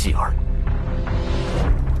奇魔希尔，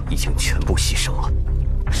已经全部牺牲了。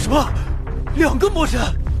什么？2个魔神？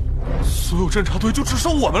所有侦察队就只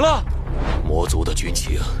剩我们了。魔族的军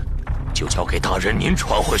情就交给大人您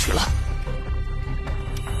传回去了。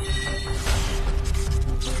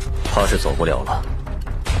他是走不了了，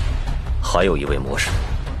还有一位魔神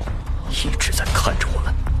一直在看着我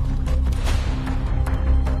们。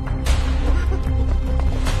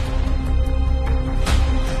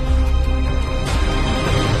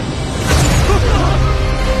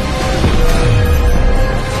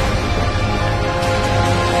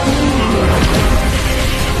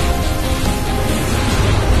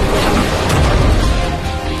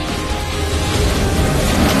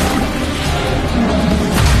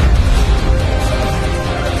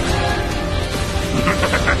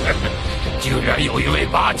竟然有一位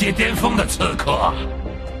8阶巅峰的刺客！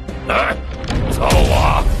来，走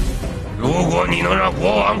啊！如果你能让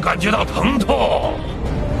国王感觉到疼痛，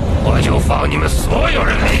我就放你们所有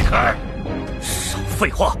人离开。少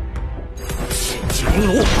废话！千击灵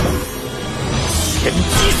炉，千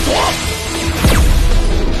击锁！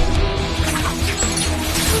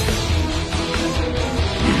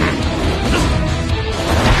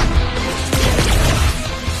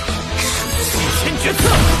十七千决策！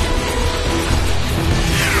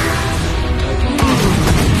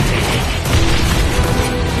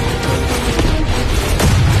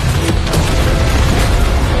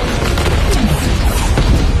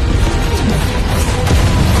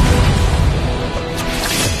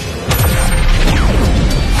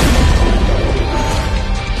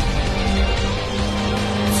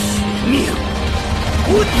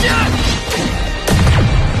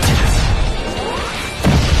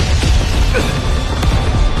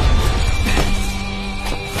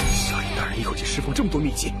这么多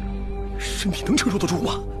秘籍，身体能承受得住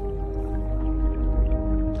吗？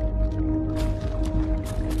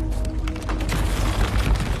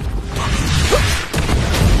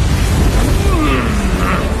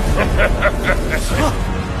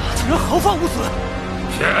竟然毫发无损！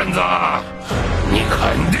骗子，你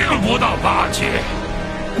肯定不到8阶，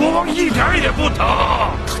国王一点也不疼。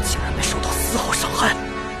他竟然没受到丝毫伤害，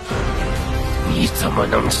你怎么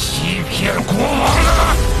能欺骗国王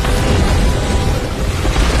呢？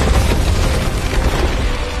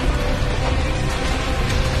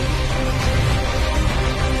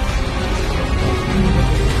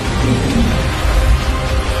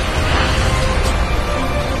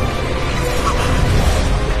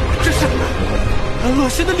恶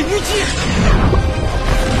心的领域技！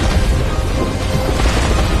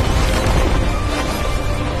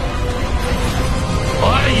欢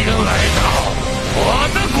迎来到我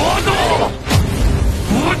的国度，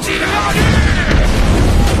不计拉力！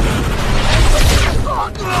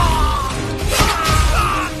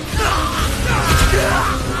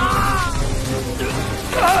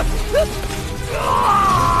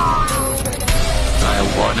在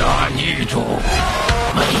我的暗域中，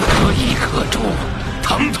每隔一刻钟，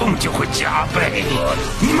疼痛就会加倍。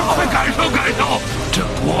你们会感受这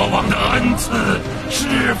国王的恩赐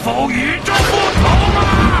是否与众不同吗？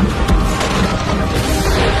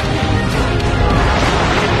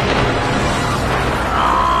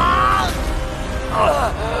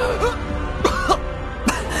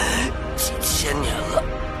几千年了，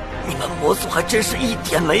你们魔族还真是一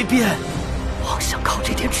点没变，妄想靠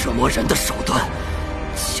这点折磨人的手段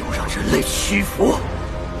就让人类屈服，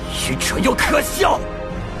愚蠢又可笑。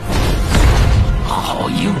好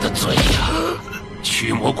硬的嘴呀！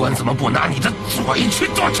驱魔官怎么不拿你的嘴去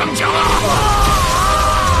做城墙啊？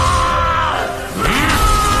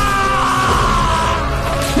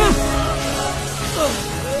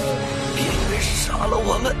别以为杀了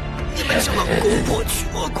我们，你们就能攻破驱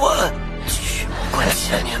魔关。驱魔关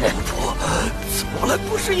千年不破，从来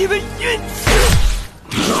不是因为运气。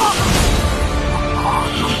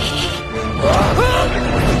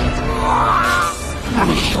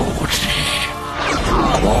你无知，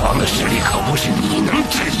国王的实力可不是你能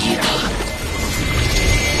质疑的。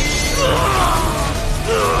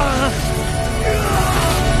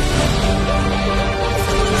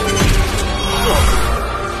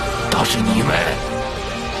倒是你们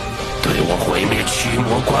对我毁灭驱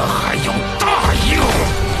魔关还有大用。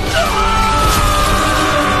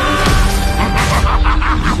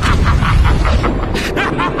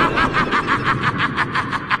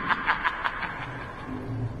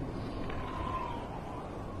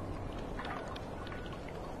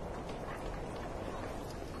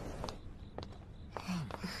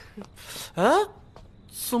哎，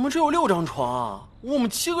怎么只有6张床啊？我们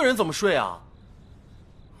7个人怎么睡啊？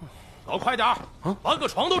搞快点搬个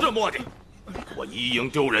床都这磨叽，我一应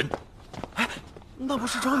丢人。哎，那不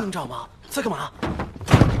是张营长吗？在干嘛？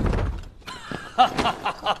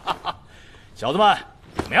小子们，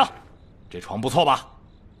怎么样？这床不错吧？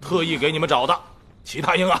特意给你们找的，其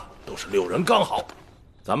他营啊都是6人刚好，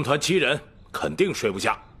咱们团7人肯定睡不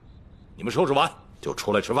下。你们收拾完就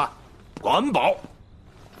出来吃饭，管饱。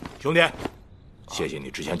兄弟，谢谢你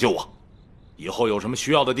之前救我，以后有什么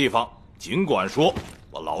需要的地方尽管说，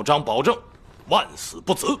我老张保证万死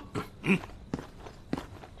不辞。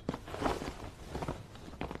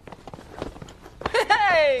嘿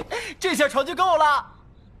嘿，这下床就够了。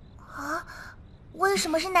啊，为什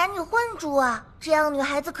么是男女混住啊？这样女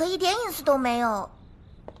孩子可一点隐私都没有。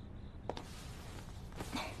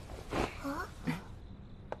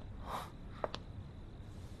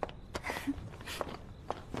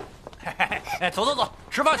哎，走走走，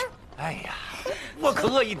吃饭去。哎呀，我可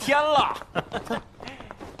饿一天了。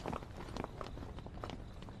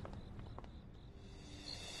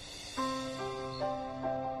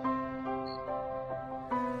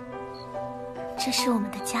这是我们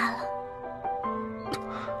的家了。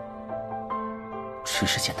只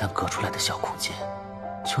是简单隔出来的小空间，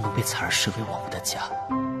就能被彩儿视为我们的家。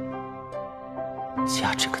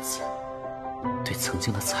家这个字，对曾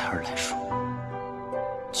经的彩儿来说，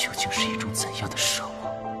究竟是一种怎样的奢望？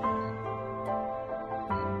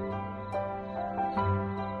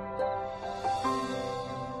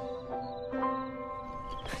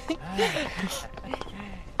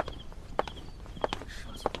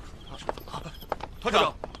团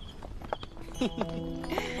长，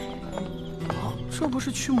这不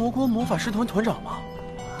是驱魔国魔法师团团长吗？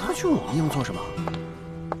他去我们营做什么？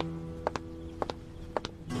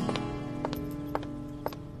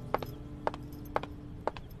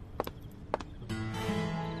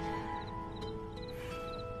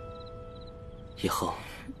以后，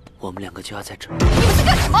我们2个就要在这儿。你们在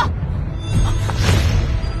干什么？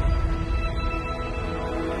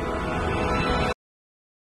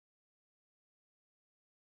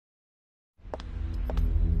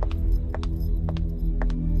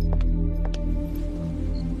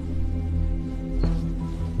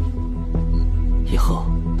以后，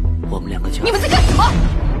我们2个就要……你们在干什么？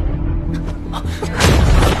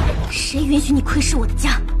谁允许你窥视我的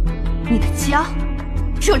家？你的家？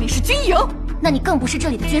这里是军营，那你更不是这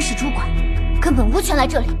里的军事主管，根本无权来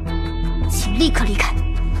这里，请立刻离开。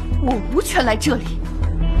我无权来这里，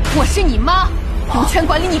我是你妈，有权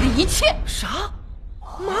管理你的一切。啥？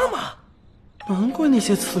妈妈？难怪那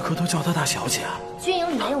些刺客都叫她大小姐啊！军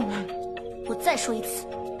营里没有母女，我再说一次，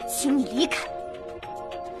请你离开。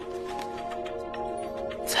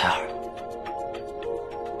彩儿，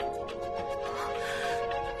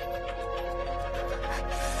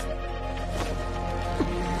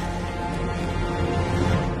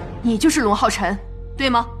你就是龙皓晨，对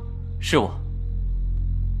吗？是我。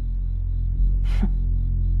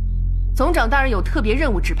总长大人有特别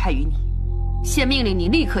任务指派于你，现命令你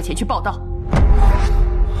立刻前去报道。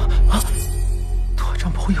啊，团长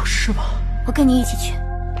不会有事吧？我跟你一起去。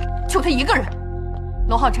就他一个人。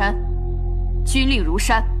龙皓晨，军令如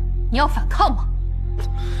山，你要反抗吗？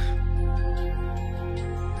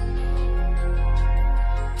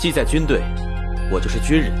既在军队，我就是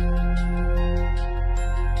军人。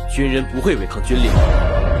军人不会违抗军令。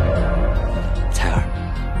彩儿，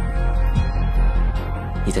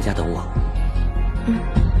你在家等我。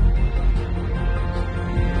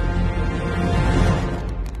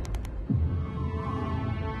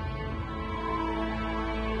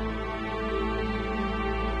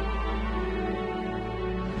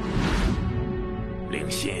灵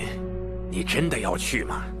心，你真的要去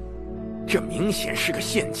吗？这明显是个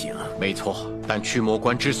陷阱。没错，但驱魔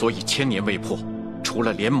关之所以千年未破，除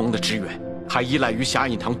了联盟的支援，还依赖于侠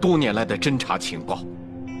隐堂多年来的侦察情报。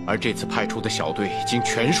而这次派出的小队竟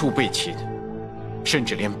全数被擒，甚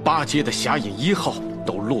至连8阶的侠隐1号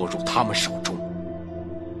都落入他们手中，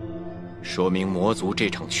说明魔族这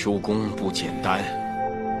场秋宫不简单。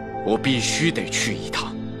我必须得去一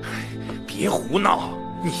趟。别胡闹，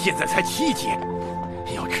你现在才7阶。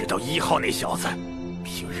要知道1号那小子，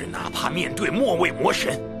平日哪怕面对末位魔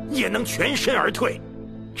神，也能全身而退。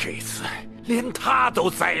这次连他都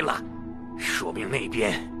栽了，说明那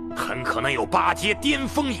边很可能有8阶巅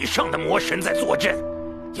峰以上的魔神在坐镇。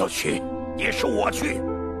要去也是我去。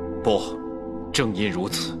不，正因如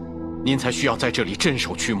此，您才需要在这里镇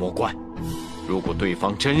守驱魔关。如果对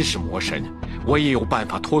方真是魔神，我也有办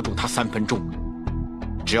法拖住他3分钟。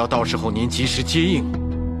只要到时候您及时接应，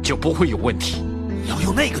就不会有问题。要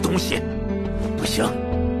用那个东西？不行，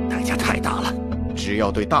代价太大了。只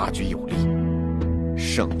要对大局有利，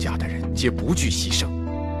盛家的人皆不惧牺牲。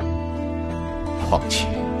况且，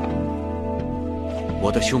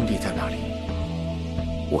我的兄弟在那里，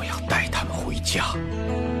我要带他们回家。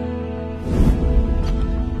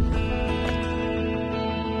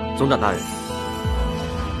总长大人，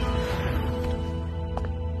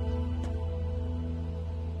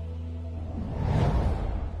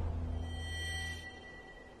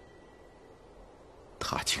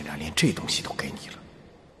他竟然连这东西都给你了，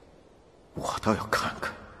我倒要看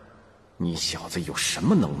看，你小子有什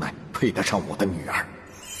么能耐，配得上我的女儿。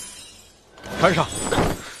看上，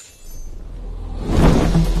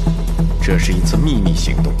这是一次秘密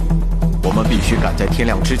行动，我们必须赶在天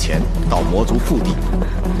亮之前到魔族腹地，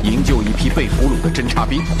营救一批被俘虏的侦察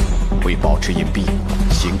兵。为保持隐蔽，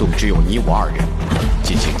行动只有你我2人，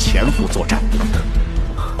进行潜伏作战。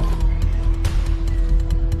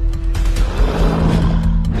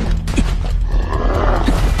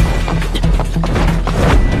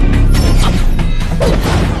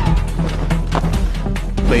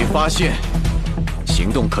被发现，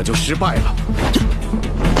行动可就失败了。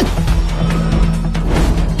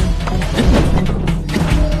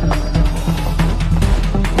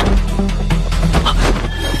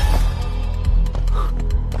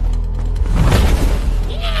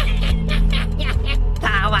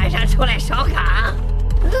大晚上出来烧烤，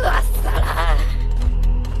饿死了！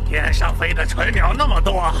天上飞的蠢鸟那么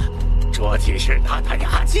多，捉鸡是打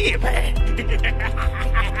牙祭呗。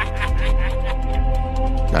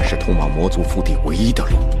那是通往魔族腹地唯一的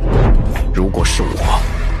路。如果是我，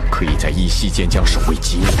可以在一夕间将守卫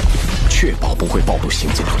击灭，确保不会暴露行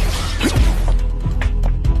踪。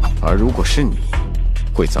而如果是你，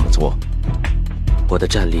会怎么做？我的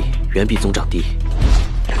战力远比总长低，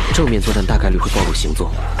正面作战大概率会暴露行踪，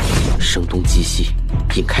声东击西，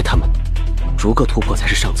引开他们，逐个突破才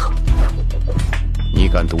是上策。你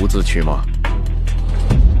敢独自去吗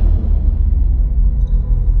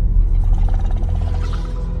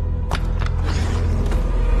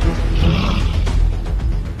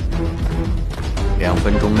？2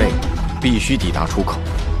分钟内必须抵达出口，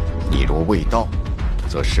你若未到，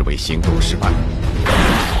则视为行动失败。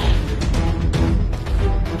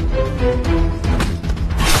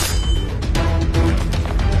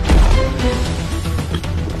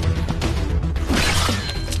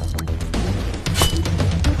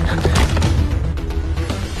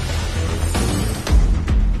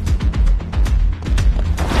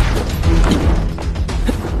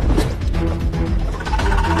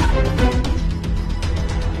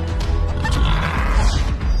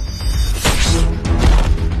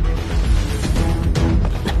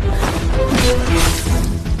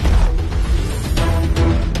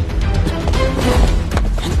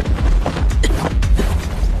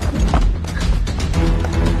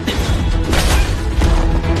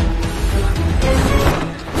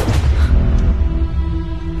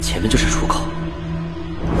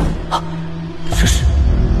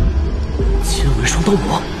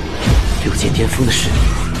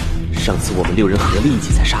我们6人合力一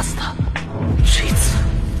击才杀死他，这次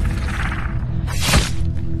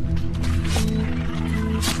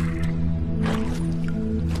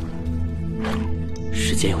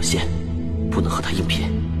时间有限，不能和他硬拼，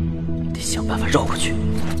得想办法绕过去。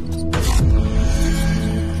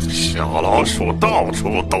小老鼠到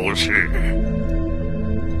处都是。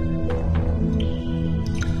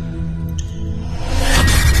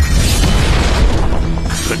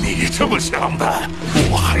你这么强的，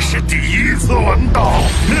我还是第一次闻到。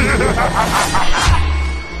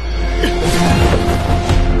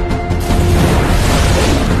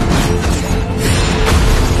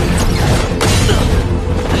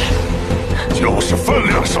就是分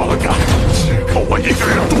量少了点，只靠我一个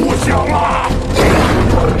人独享了。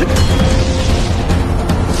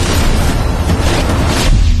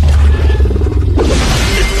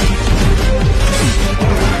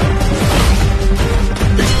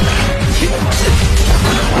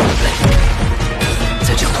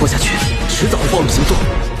再这样拖下去，迟早会暴露行踪，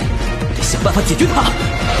得想办法解决他。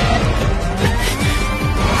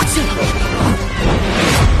不见了！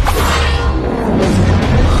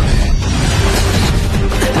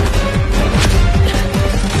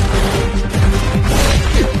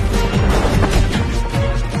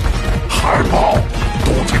还跑！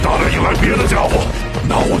动静大了，引来别的家伙，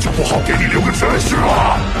那我就不好给你留个全尸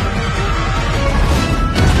了。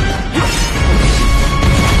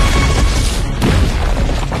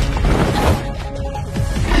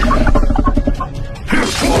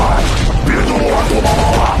出来！别跟我玩躲猫猫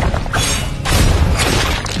了！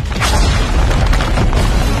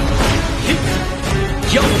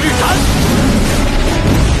耀日斩！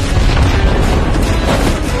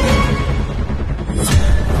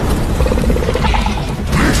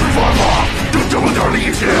没吃饭吧？就这么点力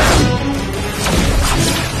气！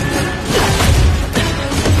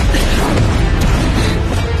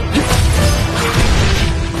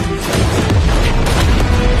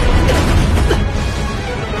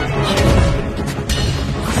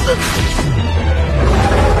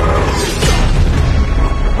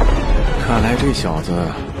这小子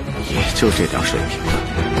也就这点水平了。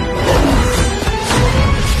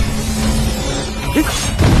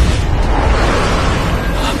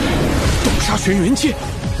斗杀轩辕剑，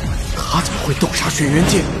他怎么会斗杀轩辕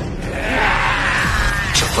剑？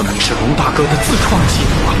这分明是龙大哥的自创技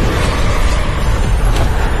能啊！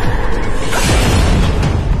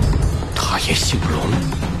他也姓龙，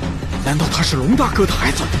难道他是龙大哥的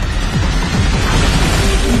孩子？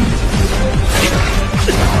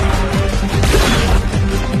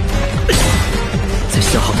再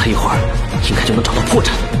消耗他一会儿，应该就能找到破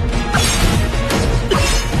绽。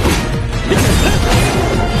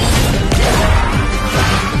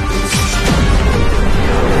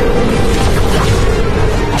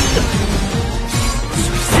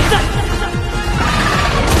现在！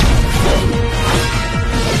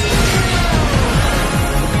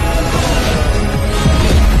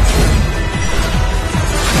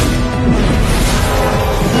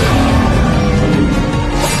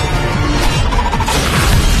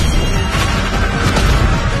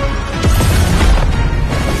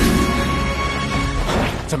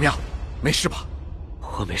怎么样，没事吧？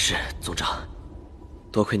我没事，总长。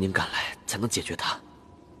多亏您赶来，才能解决他。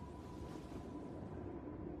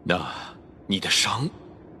那你的伤？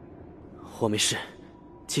我没事，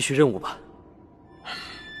继续任务吧。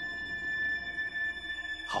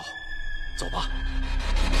好，走吧。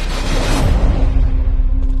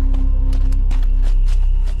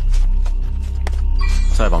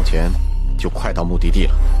再往前，就快到目的地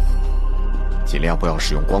了。尽量不要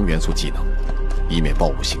使用光元素技能，以免暴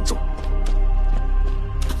露行踪。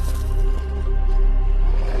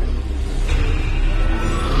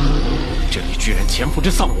这里居然潜伏着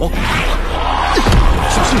丧魔！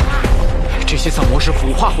小心！这些丧魔是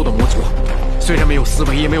腐化后的魔族，虽然没有思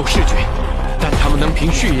维，也没有视觉，但他们能凭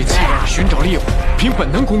血液气味寻找猎物，凭本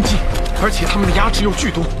能攻击，而且他们的牙齿有剧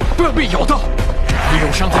毒，不要被咬到。你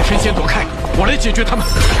有伤在身，先躲开，我来解决他们。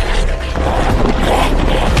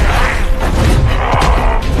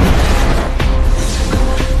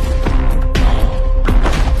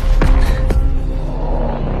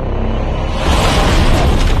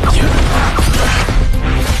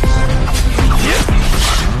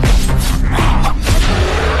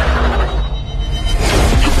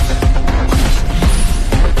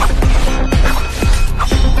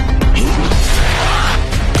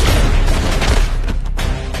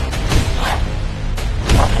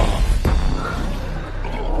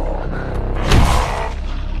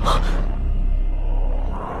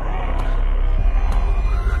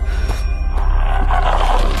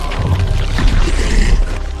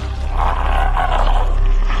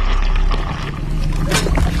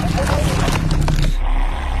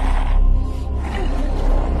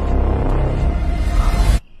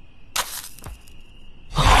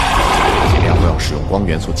光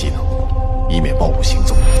元素技能，以免暴露行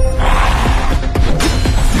踪。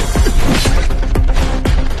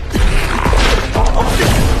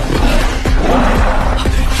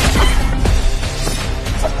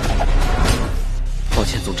抱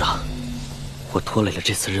歉，总长，我拖累了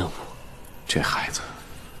这次任务。这孩子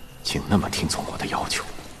竟那么听从我的要求。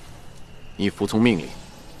你服从命令，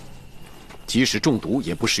即使中毒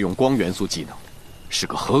也不使用光元素技能，是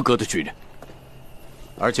个合格的军人。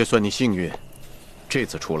而且算你幸运。这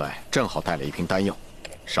次出来正好带了一瓶丹药，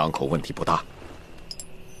伤口问题不大。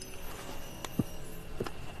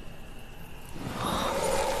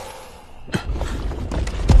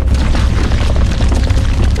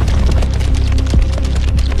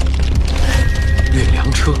运粮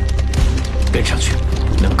车，跟上去，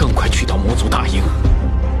能更快去到魔族大营。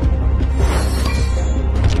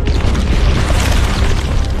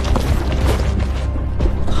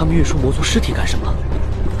他们运输魔族尸体干什么？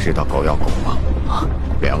知道狗咬狗吗？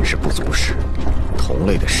粮食不足时，同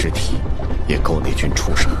类的尸体也够那群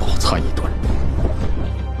畜生饱餐一顿。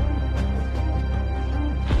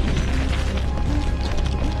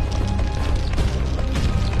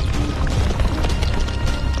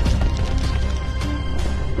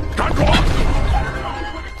站住！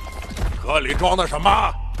车里装的什么？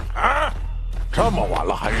啊！这么晚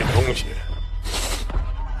了还运东西？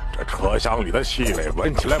这车厢里的气味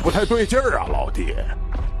闻起来不太对劲儿啊，老弟。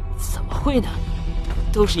怎么会呢？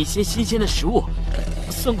都是一些新鲜的食物，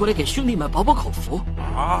送过来给兄弟们饱饱口福。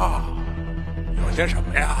啊，有些什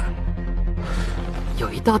么呀？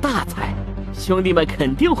有一道大菜，兄弟们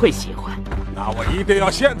肯定会喜欢。那我一定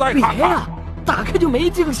要现在看看。别啊，打开就没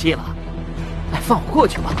惊喜了。哎，放我过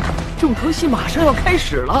去吧，重头戏马上要开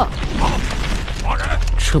始了。放人！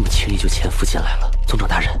这么轻易就潜伏进来了，总长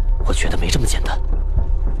大人，我觉得没这么简单。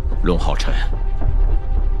龙皓晨，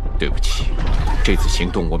对不起，这次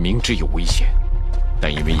行动我明知有危险。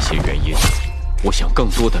但因为一些原因，我想更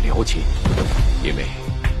多的了解你，因为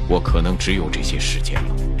我可能只有这些时间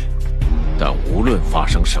了。但无论发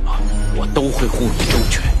生什么，我都会护你周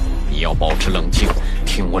全。你要保持冷静，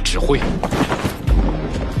听我指挥。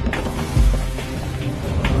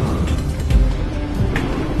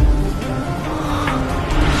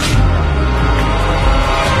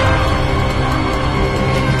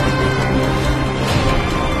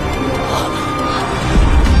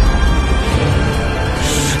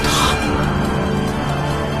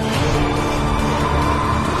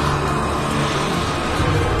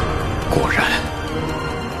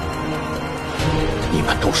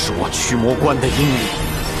是我驱魔关的英灵，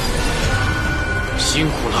辛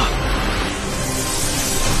苦了，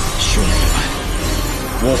兄弟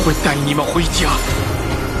们，我会带你们回家。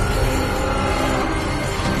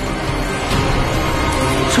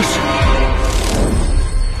这是。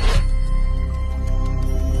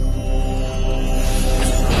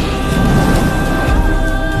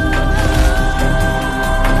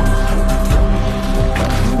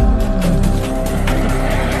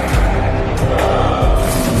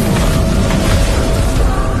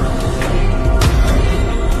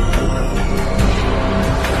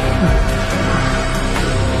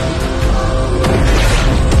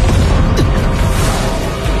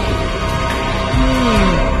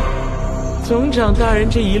总长大人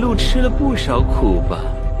这一路吃了不少苦吧？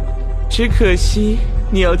只可惜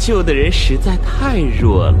你要救的人实在太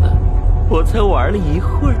弱了，我才玩了一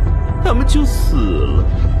会儿，他们就死了。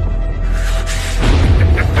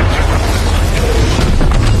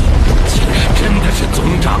竟然真的是总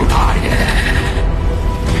长大人！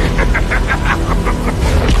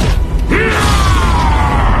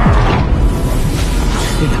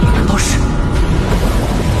这两个难道是？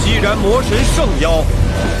既然魔神圣妖，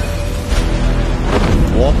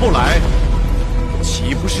我不来，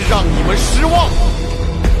岂不是让你们失望？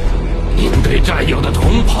您对战友的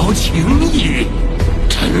同袍情谊，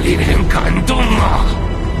真令人感动啊！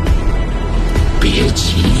别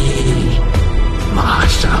急，马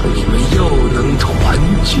上你们又能团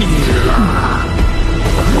聚了。